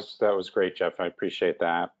 that was great, Jeff. I appreciate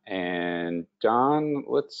that. And Don,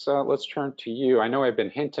 let's turn to you. I know I've been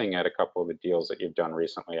hinting at a couple of the deals that you've done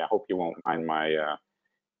recently. I hope you won't mind my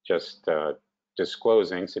just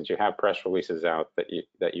disclosing, since you have press releases out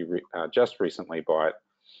that you just recently bought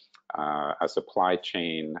a supply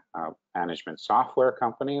chain management software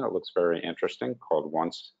company that looks very interesting called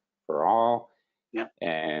Once for All. Yeah.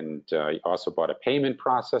 And you also bought a payment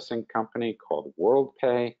processing company called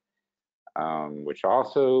WorldPay, which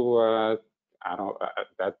also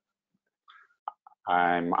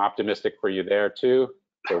I'm optimistic for you there too.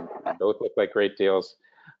 So both look like great deals.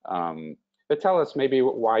 But tell us maybe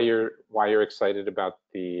why you're excited about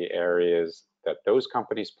the areas that those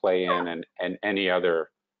companies play in, and any other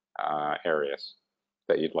areas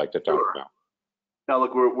that you'd like to talk about. No,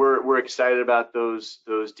 look, we're excited about those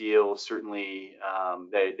deals. Certainly,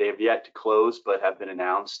 they have yet to close, but have been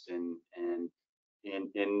announced. And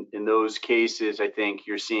in those cases, I think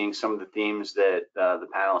you're seeing some of the themes that the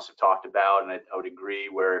panelists have talked about, and I would agree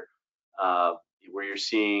where you're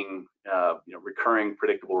seeing recurring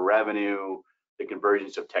predictable revenue, the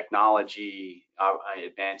convergence of technology,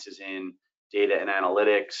 advances in data and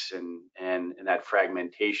analytics, and that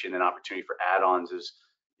fragmentation and opportunity for add-ons is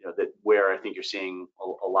that where I think you're seeing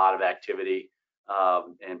a lot of activity,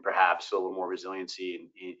 and perhaps a little more resiliency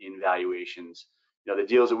in valuations. The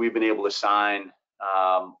deals that we've been able to sign,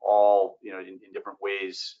 all in different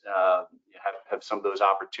ways, have some of those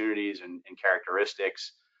opportunities and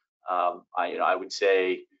characteristics. I would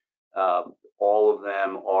say all of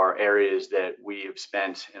them are areas that we have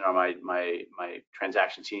spent, my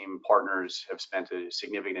transaction team partners have spent a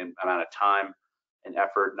significant amount of time and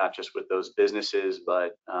effort, not just with those businesses,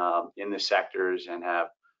 but in the sectors, and have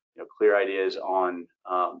clear ideas on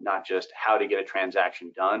not just how to get a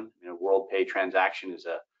transaction done. WorldPay transaction is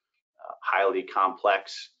a highly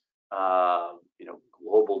complex,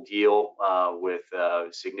 global deal with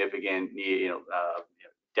significant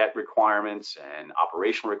debt requirements and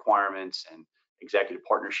operational requirements and executive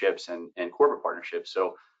partnerships and corporate partnerships.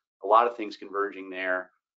 So a lot of things converging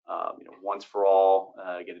there. Once for all,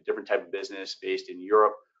 get a different type of business based in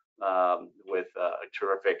Europe, with a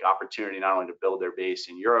terrific opportunity not only to build their base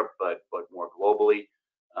in Europe, but more globally.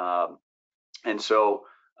 And so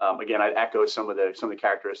again, I echo some of the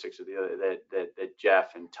characteristics of that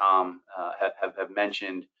Jeff and Tom have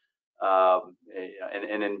mentioned.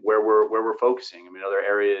 And then where we're focusing. Other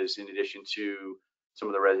areas in addition to some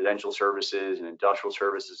of the residential services and industrial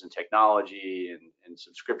services and technology and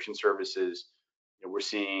subscription services, we're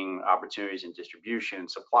seeing opportunities in distribution,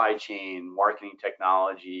 supply chain, marketing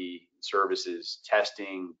technology, services,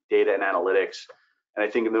 testing, data and analytics. And I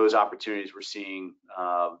think in those opportunities, we're seeing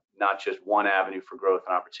not just one avenue for growth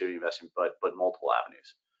and opportunity investment, but multiple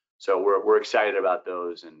avenues. So we're excited about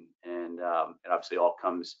those, and obviously all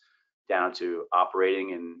comes down to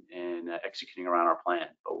operating and executing around our plan.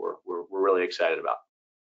 But we're really excited about.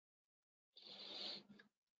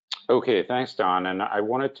 Okay, thanks, Don. And I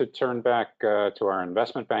wanted to turn back to our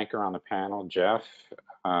investment banker on the panel, Jeff.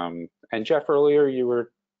 And Jeff, earlier you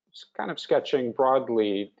were kind of sketching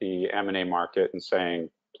broadly the M&A market and saying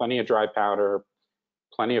plenty of dry powder,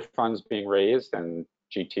 plenty of funds being raised, and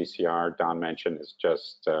GTCR, Don mentioned, has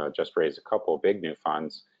just raised a couple of big new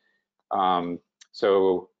funds.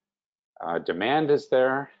 So demand is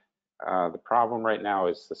there. The problem right now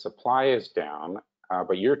is the supply is down.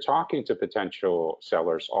 But you're talking to potential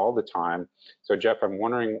sellers all the time. So Jeff, I'm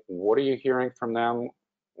wondering, what are you hearing from them?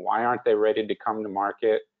 Why aren't they ready to come to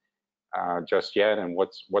market just yet? And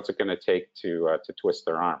what's it going to take to twist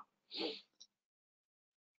their arm?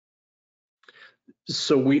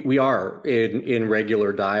 So we are in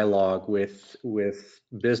regular dialogue with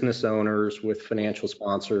business owners, with financial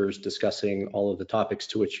sponsors, discussing all of the topics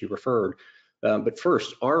to which you referred. But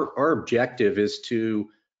first, our objective is to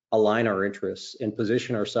align our interests and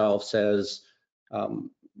position ourselves as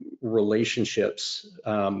relationships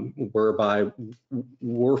whereby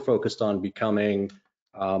we're focused on becoming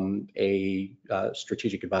a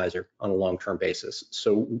strategic advisor on a long-term basis.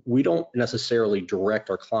 So we don't necessarily direct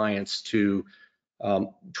our clients to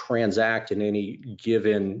transact in any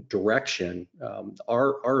given direction.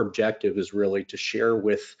 Our objective is really to share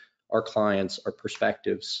with our clients our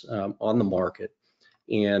perspectives on the market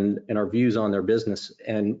and our views on their business,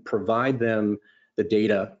 and provide them the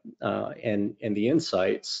data and the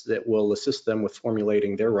insights that will assist them with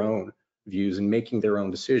formulating their own views and making their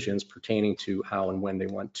own decisions pertaining to how and when they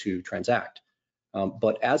want to transact.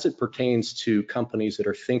 But as it pertains to companies that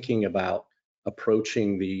are thinking about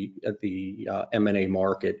approaching the M&A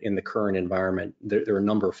market in the current environment, there are a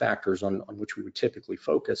number of factors on which we would typically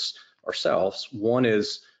focus ourselves. One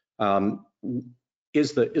is the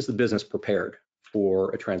business prepared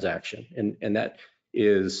for a transaction? And that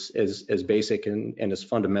is as basic and as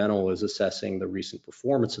fundamental as assessing the recent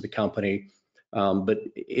performance of the company, but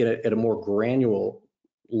at a more granular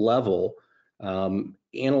level,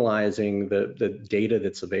 analyzing the data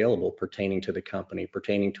that's available pertaining to the company,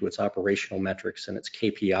 pertaining to its operational metrics and its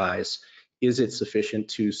KPIs. Is it sufficient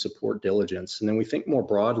to support diligence? And then we think more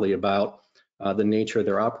broadly about the nature of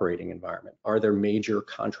their operating environment. Are there major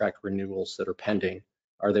contract renewals that are pending?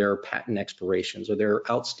 Are there patent expirations? Are there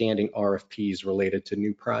outstanding RFPs related to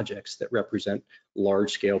new projects that represent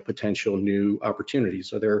large-scale potential new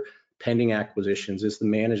opportunities? Are there pending acquisitions? Is the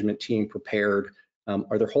management team prepared?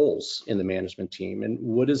 Are there holes in the management team? And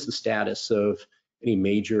what is the status of any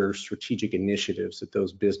major strategic initiatives that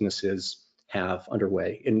those businesses have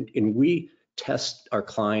underway? And we test our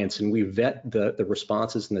clients and we vet the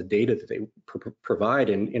responses and the data that they provide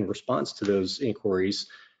in response to those inquiries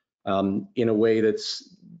in a way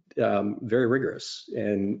that's very rigorous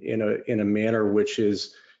and in a manner which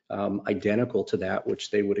is identical to that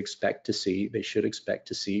which they would expect to see, they should expect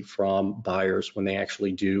to see from buyers when they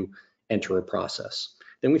actually do enter a process.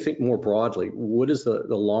 Then we think more broadly, what is the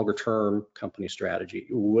longer term company strategy?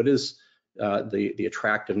 What is the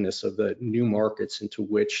attractiveness of the new markets into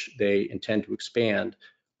which they intend to expand?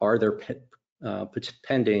 Are there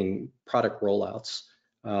pending product rollouts?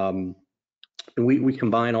 And we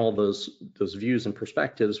combine all those views and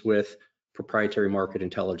perspectives with proprietary market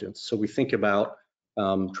intelligence. So we think about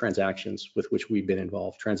transactions with which we've been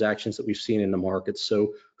involved, transactions that we've seen in the market.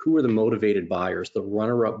 So who are the motivated buyers, the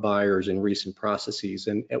runner-up buyers in recent processes,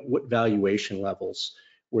 and at what valuation levels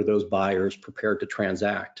were those buyers prepared to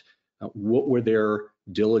transact? What were their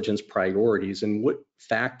diligence priorities, and what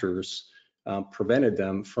factors prevented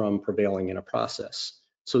them from prevailing in a process?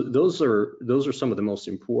 So those are some of the most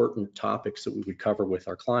important topics that we would cover with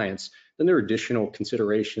our clients. Then there are additional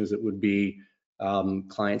considerations that would be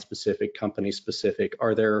client-specific, company-specific.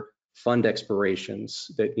 Are there fund expirations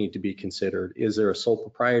that need to be considered? Is there a sole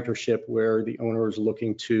proprietorship where the owner is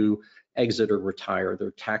looking to exit or retire? There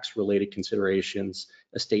are tax-related considerations,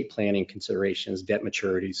 estate planning considerations, debt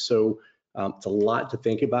maturities. So it's a lot to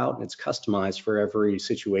think about, and it's customized for every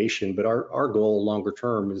situation. But our goal longer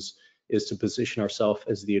term is to position ourselves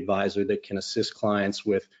as the advisor that can assist clients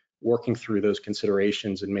with working through those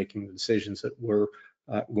considerations and making the decisions that we're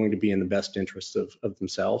going to be in the best interest of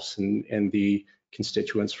themselves and the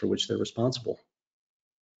constituents for which they're responsible.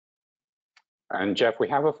 And Jeff, we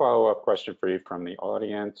have a follow-up question for you from the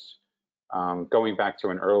audience. Going back to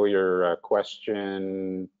an earlier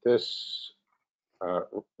question, this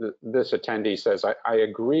attendee says, I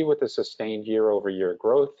agree with the sustained year-over-year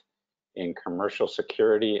growth in commercial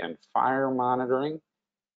security and fire monitoring,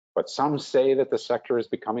 but some say that the sector is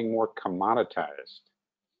becoming more commoditized.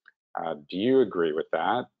 Do you agree with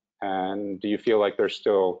that? And do you feel like there's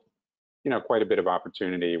still, quite a bit of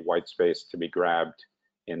opportunity, white space to be grabbed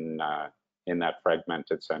in that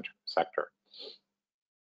fragmented sector?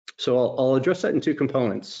 So I'll address that in two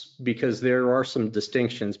components because there are some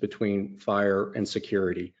distinctions between fire and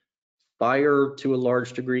security. Fire, to a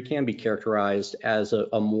large degree, can be characterized as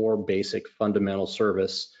a more basic fundamental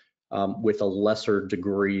service with a lesser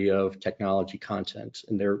degree of technology content.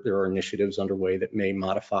 And there are initiatives underway that may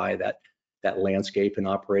modify that landscape and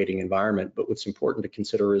operating environment. But what's important to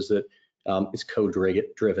consider is that it's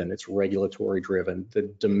code-driven, it's regulatory-driven. The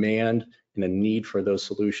demand and the need for those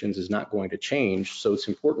solutions is not going to change. So it's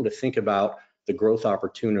important to think about the growth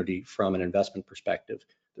opportunity from an investment perspective.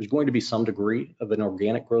 There's going to be some degree of an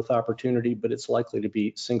organic growth opportunity, but it's likely to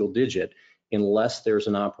be single-digit unless there's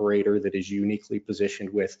an operator that is uniquely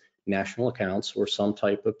positioned with national accounts or some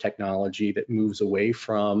type of technology that moves away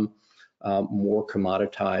from more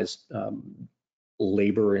commoditized,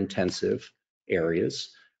 labor-intensive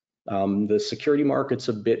areas. The security market's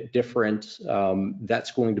a bit different.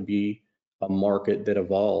 That's going to be a market that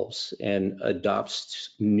evolves and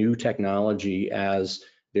adopts new technology as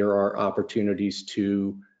there are opportunities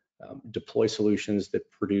to deploy solutions that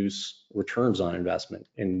produce returns on investment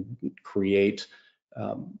and create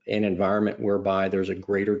an environment whereby there's a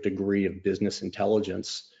greater degree of business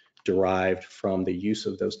intelligence derived from the use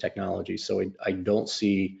of those technologies. So I don't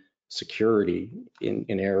see security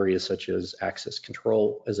in areas such as access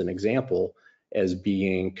control, as an example, as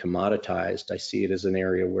being commoditized. I see it as an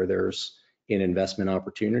area where there's an investment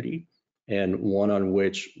opportunity and one on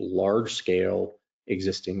which large-scale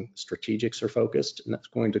existing strategics are focused, and that's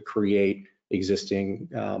going to create existing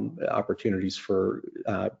opportunities for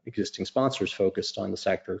existing sponsors focused on the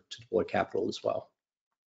sector to deploy capital as well.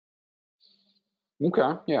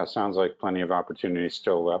 Okay, yeah, sounds like plenty of opportunities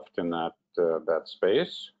still left in that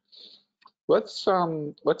space. Let's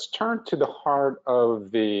turn to the heart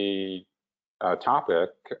of the topic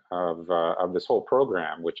of this whole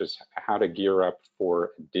program, which is how to gear up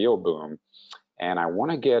for a deal boom. And I want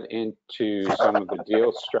to get into some of the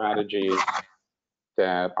deal strategies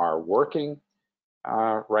that are working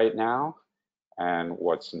right now and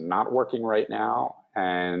what's not working right now,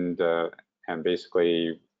 and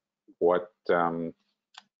basically what's going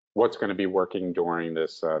to be working during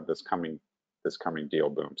this coming deal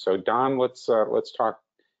boom. So Don, let's turn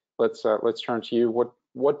to you.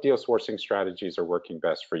 What deal sourcing strategies are working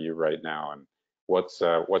best for you right now, and what's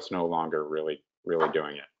no longer really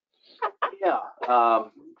doing it?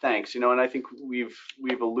 Thanks. And I think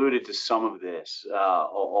we've alluded to some of this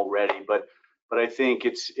already, but I think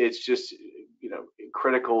it's just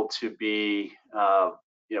critical to be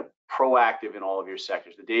proactive in all of your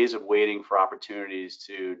sectors. The days of waiting for opportunities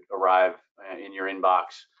to arrive in your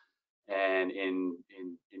inbox and in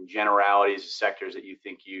generalities of sectors that you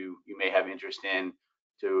think you may have interest in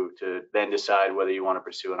to then decide whether you want to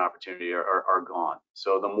pursue an opportunity are gone.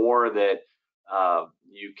 So the more that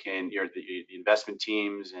the investment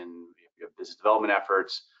teams and your business development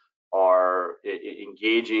efforts are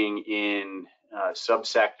engaging in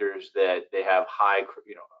subsectors that they have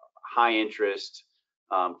high interest,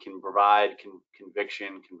 can provide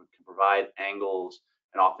conviction, can provide angles,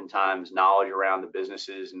 and oftentimes knowledge around the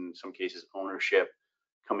businesses, in some cases ownership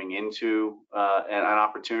coming into an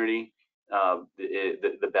opportunity,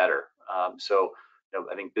 the better. So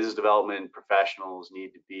I think business development professionals need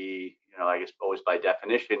to be, I guess always by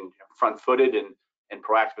definition, front-footed and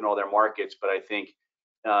proactive in all their markets. But I think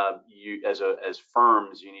you, as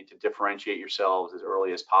firms, you need to differentiate yourselves as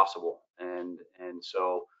early as possible. And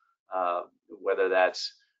so whether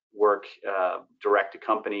that's work direct to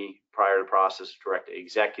company prior to process, direct to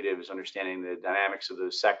executives, understanding the dynamics of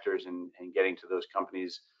those sectors and getting to those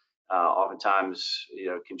companies, oftentimes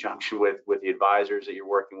in conjunction with the advisors that you're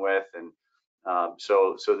working with, and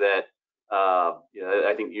so that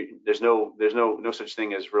I think there's no such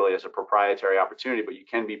thing as really as a proprietary opportunity, but you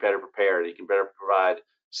can be better prepared. You can better provide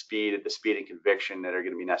the speed and conviction that are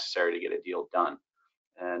going to be necessary to get a deal done.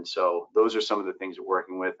 And so those are some of the things we're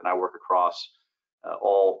working with, and I work across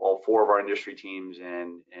all four of our industry teams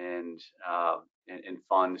and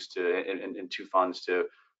funds and two funds to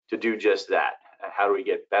do just that. How do we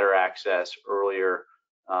get better access earlier,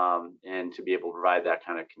 and to be able to provide that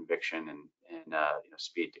kind of conviction and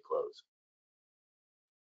speed to close.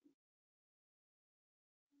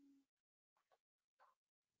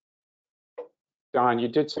 Don, you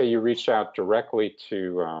did say you reached out directly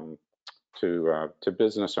to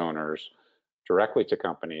business owners, directly to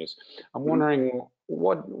companies. I'm wondering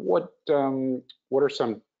what are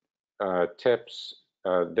some tips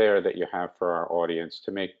there that you have for our audience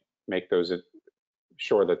to make those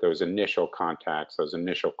sure that those initial contacts, those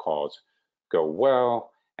initial calls go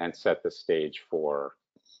well and set the stage for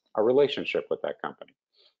a relationship with that company?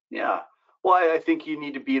 Yeah. Well, I think you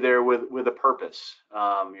need to be there with a purpose.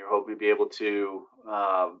 You're hoping to be able to,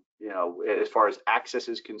 as far as access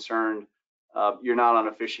is concerned, you're not on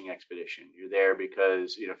a fishing expedition. You're there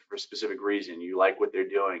because, for a specific reason. You like what they're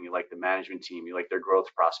doing. You like the management team. You like their growth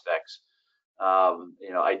prospects.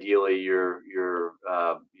 Ideally, you're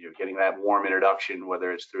getting that warm introduction,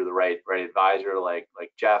 whether it's through the right advisor like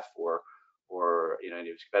Jeff or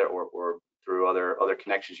through other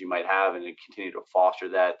connections you might have, and then continue to foster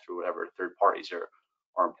that through whatever third parties are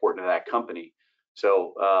important to that company.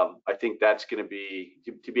 So I think that's going to be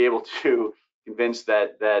to be able to convince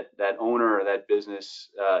that owner or that business,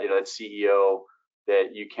 that CEO,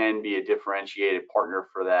 that you can be a differentiated partner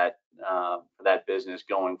for that business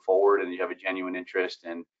going forward, and you have a genuine interest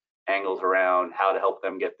and angles around how to help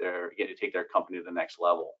them take their company to the next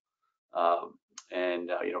level.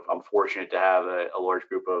 I'm fortunate to have a large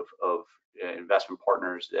group of investment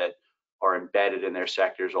partners that are embedded in their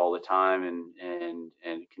sectors all the time and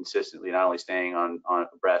consistently not only staying on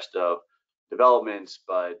abreast of developments,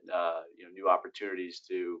 but new opportunities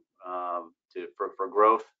for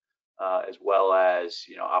growth, as well as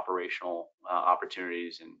operational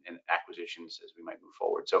opportunities and acquisitions as we might move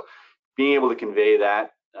forward. So being able to convey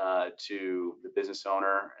that to the business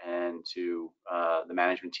owner and to the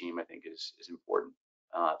management team, I think is important.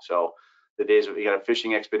 So the days of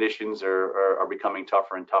fishing expeditions are becoming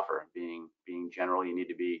tougher and tougher. Being general, you need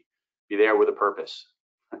to be there with a purpose.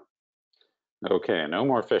 Okay, no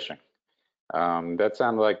more fishing. That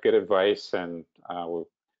sounded like good advice, and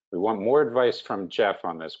we want more advice from Jeff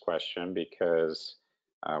on this question, because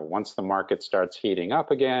once the market starts heating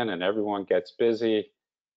up again and everyone gets busy,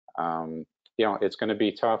 it's going to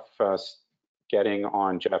be tough getting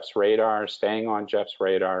on Jeff's radar, staying on Jeff's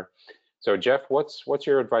radar. So Jeff, what's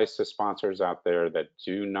your advice to sponsors out there that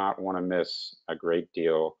do not want to miss a great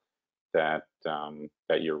deal that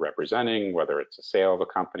you're representing, whether it's a sale of a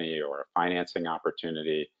company or a financing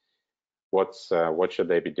opportunity? What should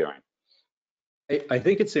they be doing? I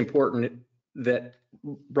think it's important that,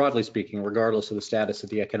 broadly speaking, regardless of the status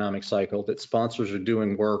of the economic cycle, that sponsors are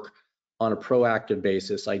doing work on a proactive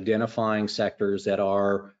basis, identifying sectors that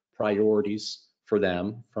are priorities for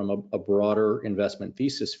them from a broader investment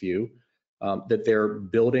thesis view, that they're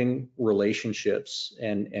building relationships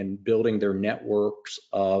and building their networks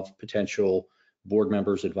of potential board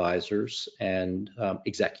members, advisors, and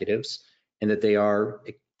executives, and that they are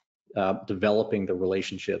developing the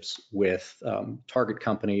relationships with target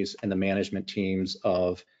companies and the management teams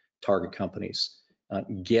of target companies,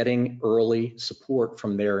 getting early support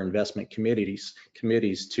from their investment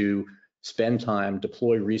committees to spend time,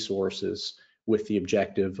 deploy resources with the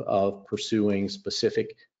objective of pursuing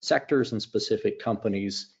specific sectors and specific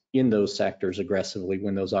companies in those sectors aggressively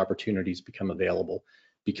when those opportunities become available.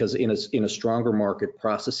 Because in a stronger market,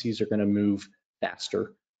 processes are going to move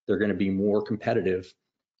faster, they're going to be more competitive,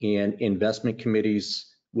 and investment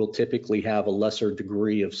committees will typically have a lesser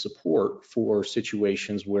degree of support for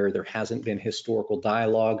situations where there hasn't been historical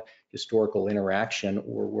dialogue, historical interaction,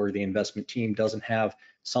 or where the investment team doesn't have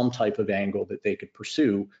some type of angle that they could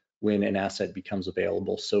pursue when an asset becomes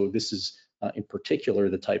available. So this is in particular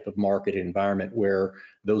the type of market environment where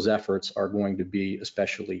those efforts are going to be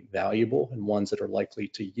especially valuable and ones that are likely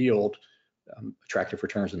to yield attractive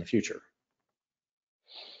returns in the future.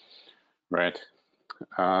 Right.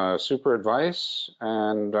 Super advice.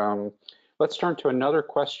 And let's turn to another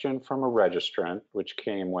question from a registrant, which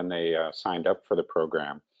came when they signed up for the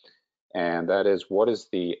program. And that is, what is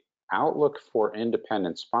the outlook for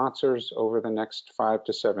independent sponsors over the next 5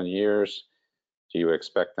 to 7 years? Do you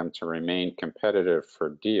expect them to remain competitive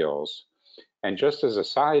for deals? And just as a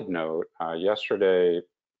side note, yesterday,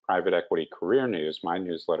 Private Equity Career News, my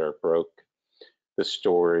newsletter, broke the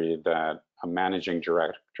story that a managing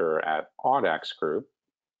director at Audax Group,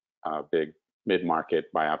 a big mid-market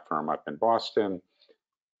buyout firm up in Boston,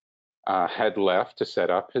 had left to set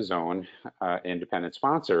up his own independent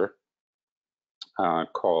sponsor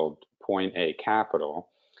called Point A Capital.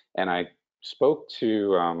 And I spoke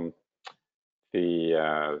to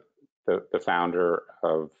the founder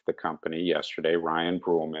of the company yesterday, Ryan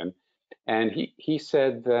Bruhlman, and he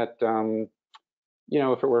said that you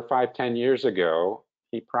know, if it were 5-10 years ago,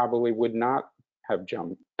 he probably would not have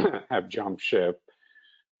jumped ship.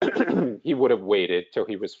 He would have waited till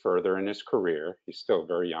he was further in his career. He's still a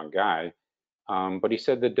very young guy, but he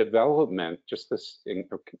said the development, just this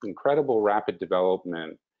incredible rapid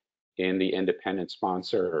development in the independent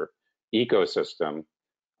sponsor ecosystem,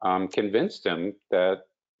 convinced him that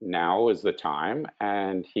now is the time,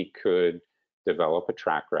 and he could develop a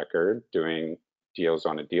track record doing deals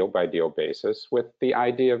on a deal-by-deal basis with the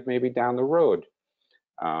idea of maybe down the road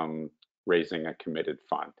raising a committed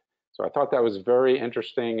fund. So I thought that was very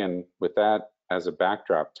interesting, and with that as a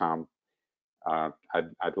backdrop, Tom,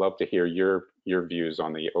 I'd love to hear your views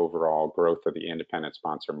on the overall growth of the independent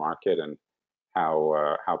sponsor market and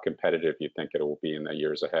how competitive you think it will be in the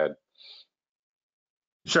years ahead.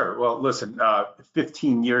 Sure. Well, listen,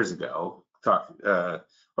 15 years ago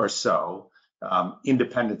or so,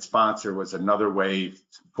 independent sponsor was another way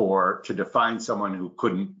to define someone who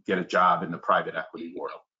couldn't get a job in the private equity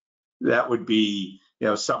world. That would be, you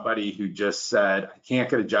know, somebody who just said, I can't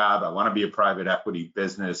get a job, I want to be a private equity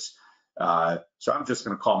business, so I'm just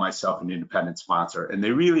going to call myself an independent sponsor. And they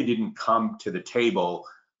really didn't come to the table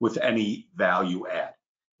with any value add.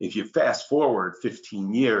 If you fast forward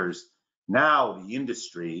 15 years, now the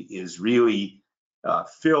industry is really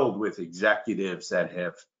filled with executives that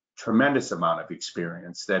have tremendous amount of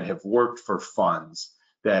experience, that have worked for funds,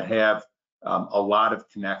 that have a lot of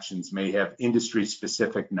connections, may have industry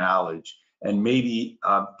specific knowledge, and maybe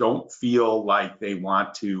don't feel like they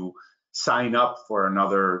want to sign up for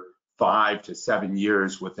another 5 to 7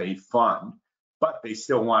 years with a fund, but they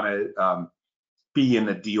still want to be in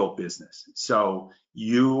the deal business. So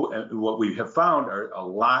what we have found are a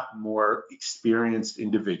lot more experienced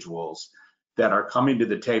individuals that are coming to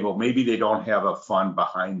the table. Maybe they don't have a fund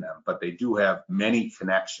behind them, but they do have many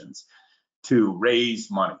connections to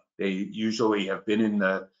raise money. They usually have been in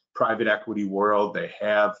the private equity world. They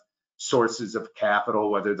have sources of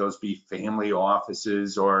capital, whether those be family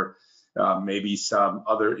offices or maybe some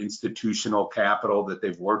other institutional capital that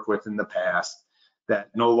they've worked with in the past, that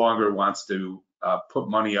no longer wants to put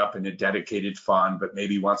money up in a dedicated fund, but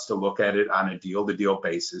maybe wants to look at it on a deal-to-deal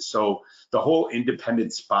basis. So the whole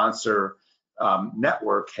independent sponsor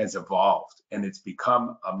network has evolved, and it's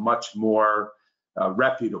become a much more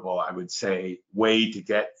reputable, I would say, way to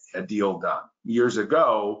get a deal done. Years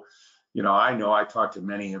ago, you know I talked to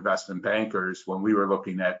many investment bankers when we were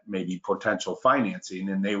looking at maybe potential financing,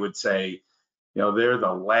 and they would say, you know, they're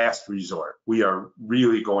the last resort. We are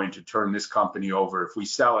really going to turn this company over if we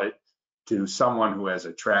sell it to someone who has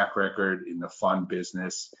a track record in the fund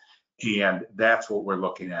business, and that's what we're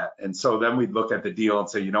looking at. And so then we'd look at the deal and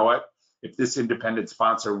say, you know what, if this independent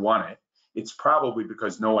sponsor won it, it's probably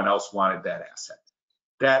because no one else wanted that asset.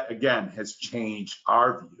 That, again, has changed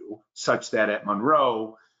our view such that at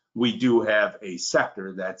Monroe, we do have a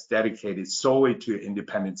sector that's dedicated solely to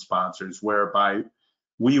independent sponsors, whereby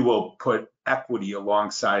we will put equity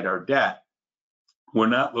alongside our debt. We're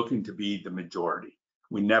not looking to be the majority.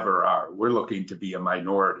 We never are. We're looking to be a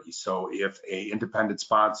minority. So if an independent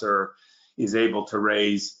sponsor is able to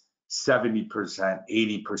raise 70%,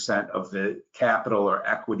 80% of the capital or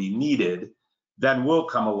equity needed, then we'll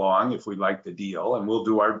come along if we like the deal and we'll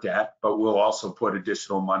do our debt, but we'll also put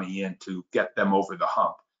additional money in to get them over the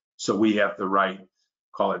hump. So we have the right,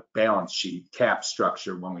 call it balance sheet, cap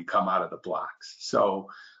structure when we come out of the blocks. So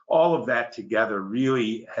all of that together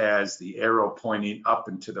really has the arrow pointing up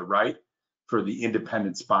and to the right for the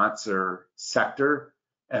independent sponsor sector.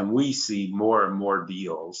 And we see more and more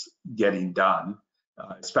deals getting done,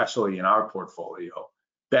 especially in our portfolio,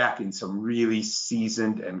 backing some really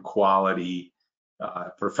seasoned and quality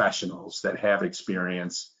professionals that have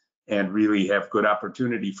experience and really have good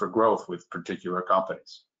opportunity for growth with particular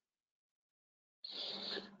companies.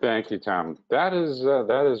 Thank you, Tom. That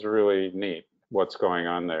is really neat what's going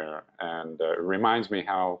on there, and it reminds me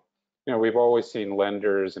how, you know, we've always seen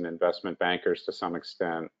lenders and investment bankers to some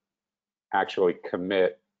extent actually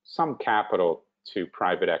commit some capital to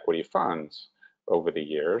private equity funds over the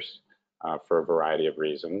years for a variety of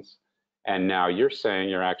reasons. And now you're saying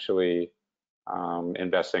you're actually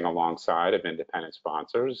investing alongside of independent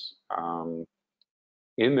sponsors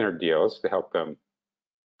in their deals to help them,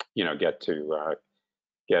 you know, get to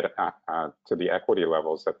the equity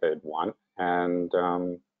levels that they'd want. And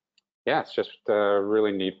yeah, it's just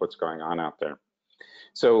really neat what's going on out there.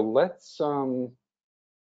 So let's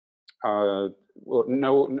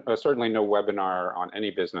well, certainly no webinar on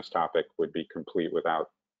any business topic would be complete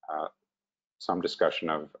without some discussion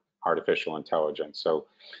of artificial intelligence. So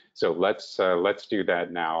let's do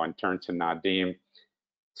that now and turn to Nadim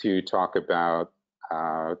to talk about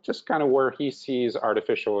just kind of where he sees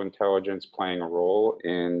artificial intelligence playing a role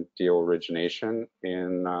in deal origination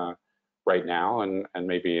in right now and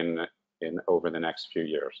maybe in over the next few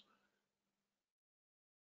years.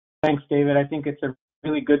 Thanks, David. I think it's a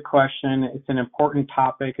really good question. It's an important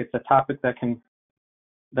topic. It's a topic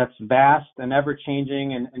that's vast and ever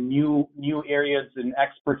changing, and new areas and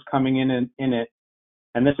experts coming in it.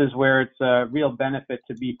 And this is where it's a real benefit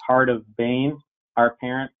to be part of Bain, our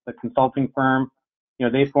parent, the consulting firm. You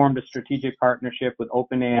know, they formed a strategic partnership with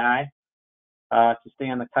OpenAI to stay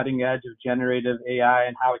on the cutting edge of generative AI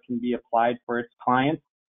and how it can be applied for its clients.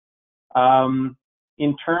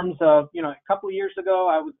 In terms of, you know, a couple of years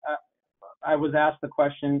ago, I was asked the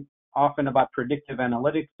question often about predictive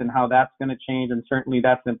analytics and how that's going to change, and certainly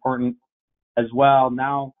that's important as well.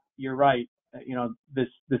 Now, you're right. You know,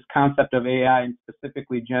 this concept of AI, and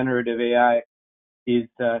specifically generative AI, is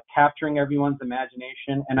capturing everyone's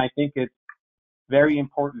imagination, and I think it's very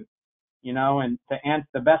important. You know, and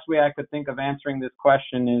the best way I could think of answering this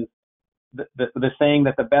question is the saying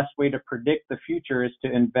that the best way to predict the future is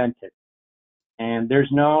to invent it. And there's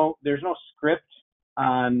no script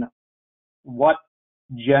on what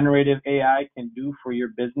generative AI can do for your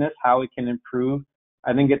business, how it can improve.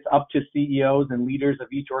 I think it's up to CEOs and leaders of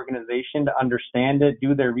each organization to understand it,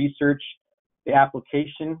 do their research. The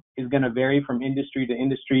application is going to vary from industry to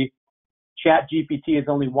industry. ChatGPT is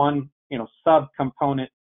only one, you know, sub-component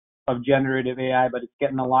of generative AI, but it's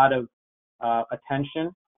getting a lot of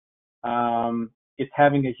attention. It's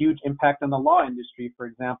having a huge impact on the law industry, for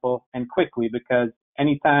example, and quickly, because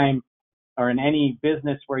anytime or in any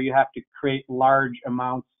business where you have to create large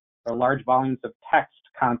amounts or large volumes of text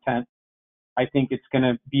content, I think it's going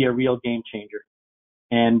to be a real game changer.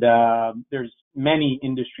 And there's many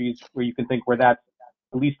industries where you can think where that's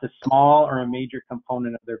at least a small or a major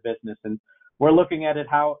component of their business. And we're looking at it,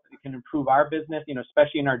 how it can improve our business, you know,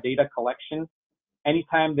 especially in our data collection.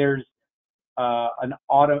 Anytime there's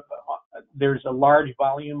there's a large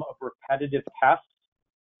volume of repetitive tests,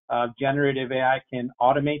 generative AI can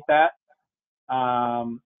automate that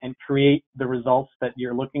and create the results that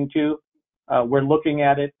you're looking to. We're looking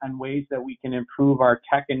at it on ways that we can improve our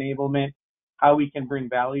tech enablement, how we can bring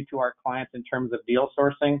value to our clients in terms of deal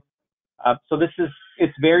sourcing. So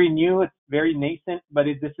it's very new, it's very nascent, but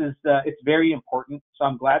it's very important. So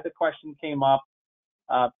I'm glad the question came up,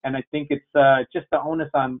 and I think it's just the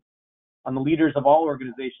onus on the leaders of all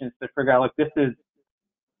organizations to figure out, like,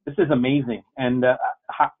 this is amazing, and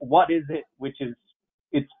what is it? Which is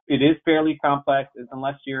it is fairly complex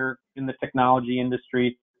unless you're in the technology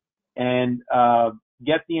industry, and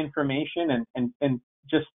get the information and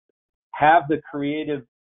just have the creative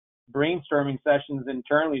brainstorming sessions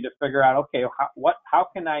internally to figure out, okay, how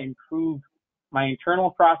can I improve my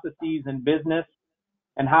internal processes and business,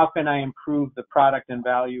 and how can I improve the product and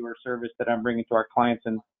value or service that I'm bringing to our clients?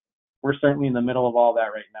 And we're certainly in the middle of all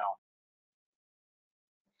that right now.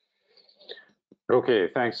 Okay,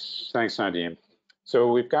 thanks, Nadim.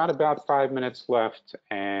 So we've got about 5 minutes left,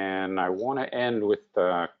 and I want to end with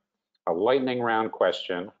a lightning round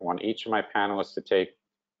question. I want each of my panelists to take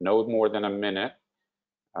no more than a minute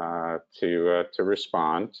to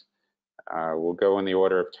respond. We'll go in the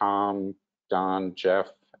order of Tom, Don, Jeff,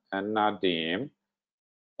 and Nadim.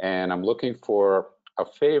 And I'm looking for a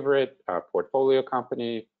favorite portfolio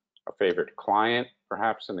company, a favorite client,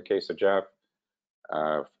 perhaps in the case of Jeff,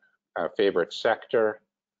 a favorite sector,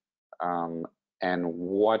 and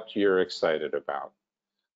what you're excited about.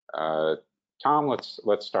 Tom,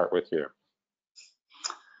 let's start with you.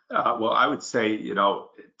 Well, I would say,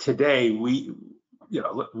 today we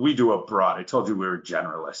do a broad. I told you we were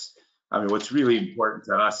generalists. I mean, what's really important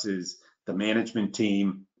to us is the management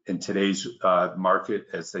team in today's market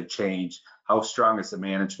as they change. How strong is the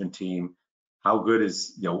management team? How good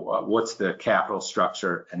is, what's the capital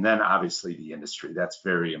structure? And then obviously the industry. That's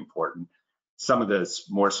very important. Some of the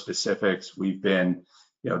more specifics, we've been,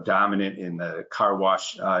 dominant in the car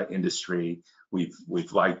wash industry.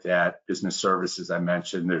 We've liked that. Business services, I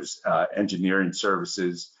mentioned. There's engineering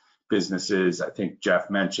services businesses. I think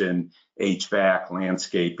Jeff mentioned HVAC,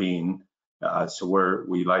 landscaping. So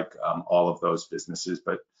we like all of those businesses,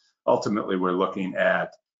 but ultimately we're looking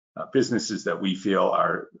at businesses that we feel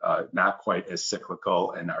are not quite as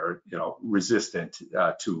cyclical and are, resistant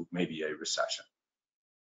to maybe a recession.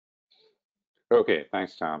 Okay,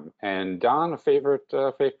 thanks, Tom. And Don, a favorite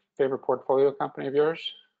portfolio company of yours?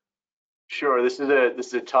 Sure. This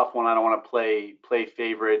is a tough one. I don't want to play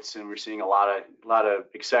favorites, and we're seeing a lot of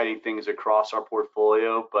exciting things across our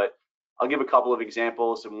portfolio. But I'll give a couple of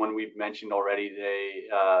examples, and one we've mentioned already today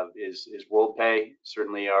is WorldPay.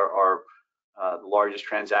 Certainly, our the largest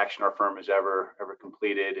transaction our firm has ever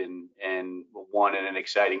completed, and one in an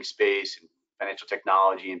exciting space in financial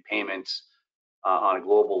technology and payments on a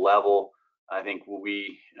global level. I think what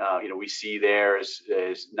we see there is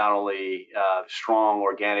not only strong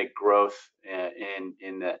organic growth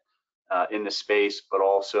in the space, but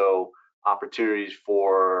also opportunities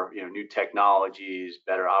for new technologies,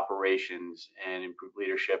 better operations, and improved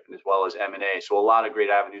leadership, and as well as M&A. So a lot of great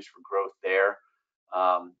avenues for growth there,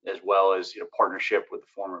 as well as partnership with the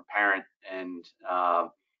former parent, and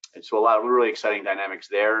so a lot of really exciting dynamics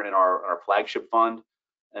there in our flagship fund.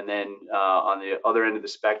 And then on the other end of the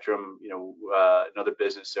spectrum, another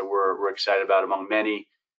business that we're excited about among many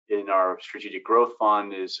in our strategic growth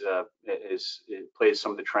fund it plays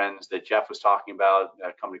some of the trends that Jeff was talking about.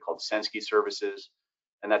 A company called Sensky Services,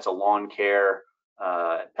 and that's a lawn care,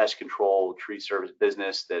 pest control, tree service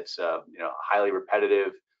business that's highly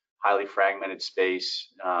repetitive, highly fragmented space.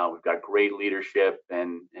 We've got great leadership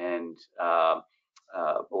and a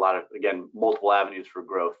lot of, again, multiple avenues for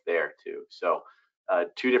growth there too. So.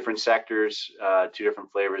 Two different sectors, two different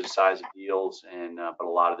flavors, size of deals, and but a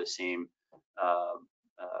lot of the same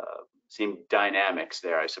dynamics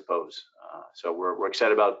there, I suppose. So we're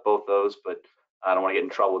excited about both those, but I don't want to get in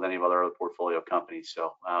trouble with any of other portfolio companies.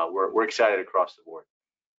 So we're excited across the board.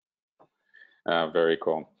 Very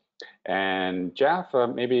cool. And Jeff,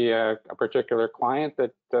 maybe a particular client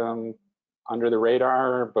that under the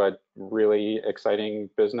radar, but really exciting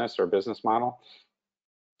business or business model?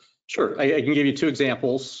 Sure, I can give you two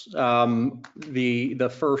examples.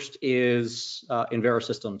 The first is Invera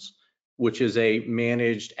Systems, which is a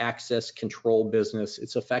managed access control business.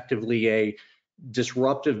 It's effectively a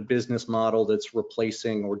disruptive business model that's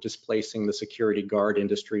replacing or displacing the security guard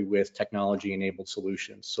industry with technology-enabled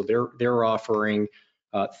solutions. So they're offering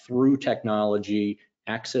through technology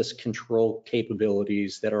access control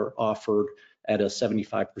capabilities that are offered at a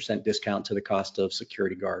 75% discount to the cost of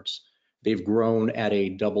security guards. They've grown at a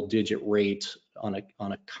double-digit rate on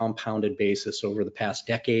a compounded basis over the past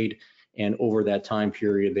decade, and over that time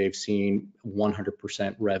period, they've seen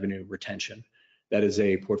 100% revenue retention. That is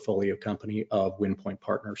a portfolio company of WinPoint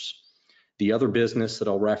Partners. The other business that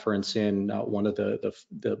I'll reference in one of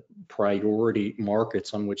the priority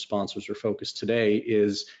markets on which sponsors are focused today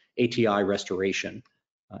is ATI Restoration.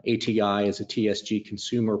 ATI is a TSG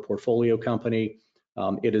consumer portfolio company.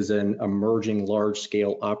 It is an emerging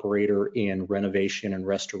large-scale operator in renovation and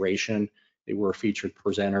restoration. They were a featured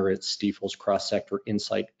presenter at Stifel's Cross-Sector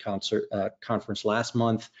Insight conference last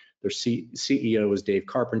month. Their CEO is Dave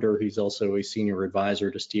Carpenter. He's also a senior advisor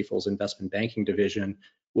to Stifel's investment banking division.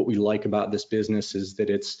 What we like about this business is that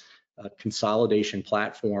it's a consolidation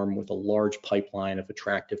platform with a large pipeline of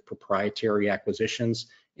attractive proprietary acquisitions.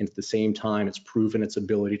 And at the same time, it's proven its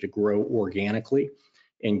ability to grow organically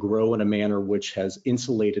and grow in a manner which has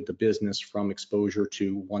insulated the business from exposure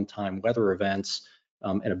to one-time weather events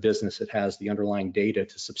and a business that has the underlying data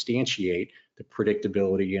to substantiate the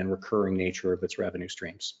predictability and recurring nature of its revenue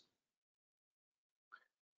streams.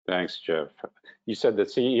 Thanks, Jeff. You said the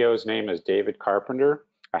CEO's name is David Carpenter.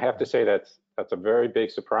 I have to say that's a very big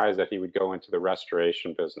surprise that he would go into the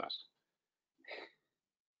restoration business.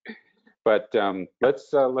 But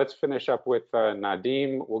let's finish up with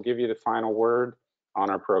Nadim. We'll give you the final word on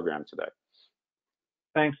our program today.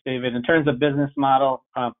 Thanks, David. In terms of business model,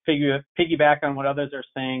 piggyback on what others are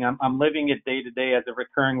saying, I'm living it day to day as a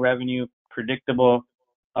recurring revenue, predictable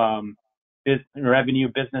revenue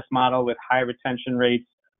business model with high retention rates,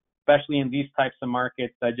 especially in these types of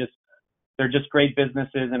markets. They're just great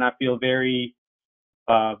businesses, and I feel very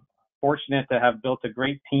fortunate to have built a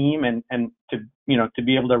great team and to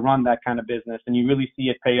be able to run that kind of business. And you really see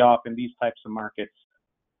it pay off in these types of markets.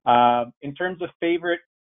 In terms of favorite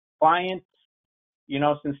clients,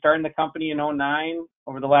 since starting the company in 2009,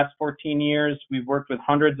 over the last 14 years, we've worked with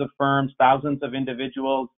hundreds of firms, thousands of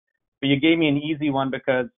individuals. But you gave me an easy one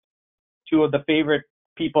because two of the favorite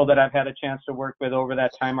people that I've had a chance to work with over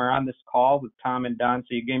that time are on this call with Tom and Don.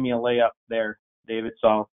 So you gave me a layup there, David.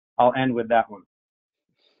 So I'll end with that one.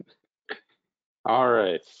 All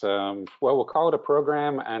right. Well, we'll call it a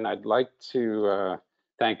program, and I'd like to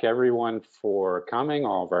thank everyone for coming,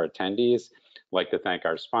 all of our attendees. I'd like to thank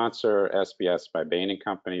our sponsor, SPS by Bain &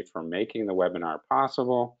 Company, for making the webinar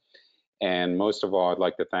possible. And most of all, I'd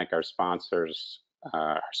like to thank our sponsors,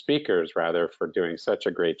 our speakers rather, for doing such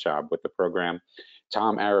a great job with the program.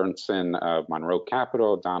 Tom Aronson of Monroe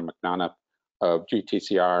Capital, Don McDonough of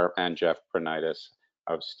GTCR, and Jeff Pranaitis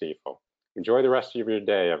of Stifel. Enjoy the rest of your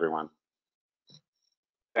day, everyone.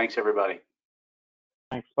 Thanks, everybody.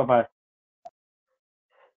 Thanks. Bye-bye.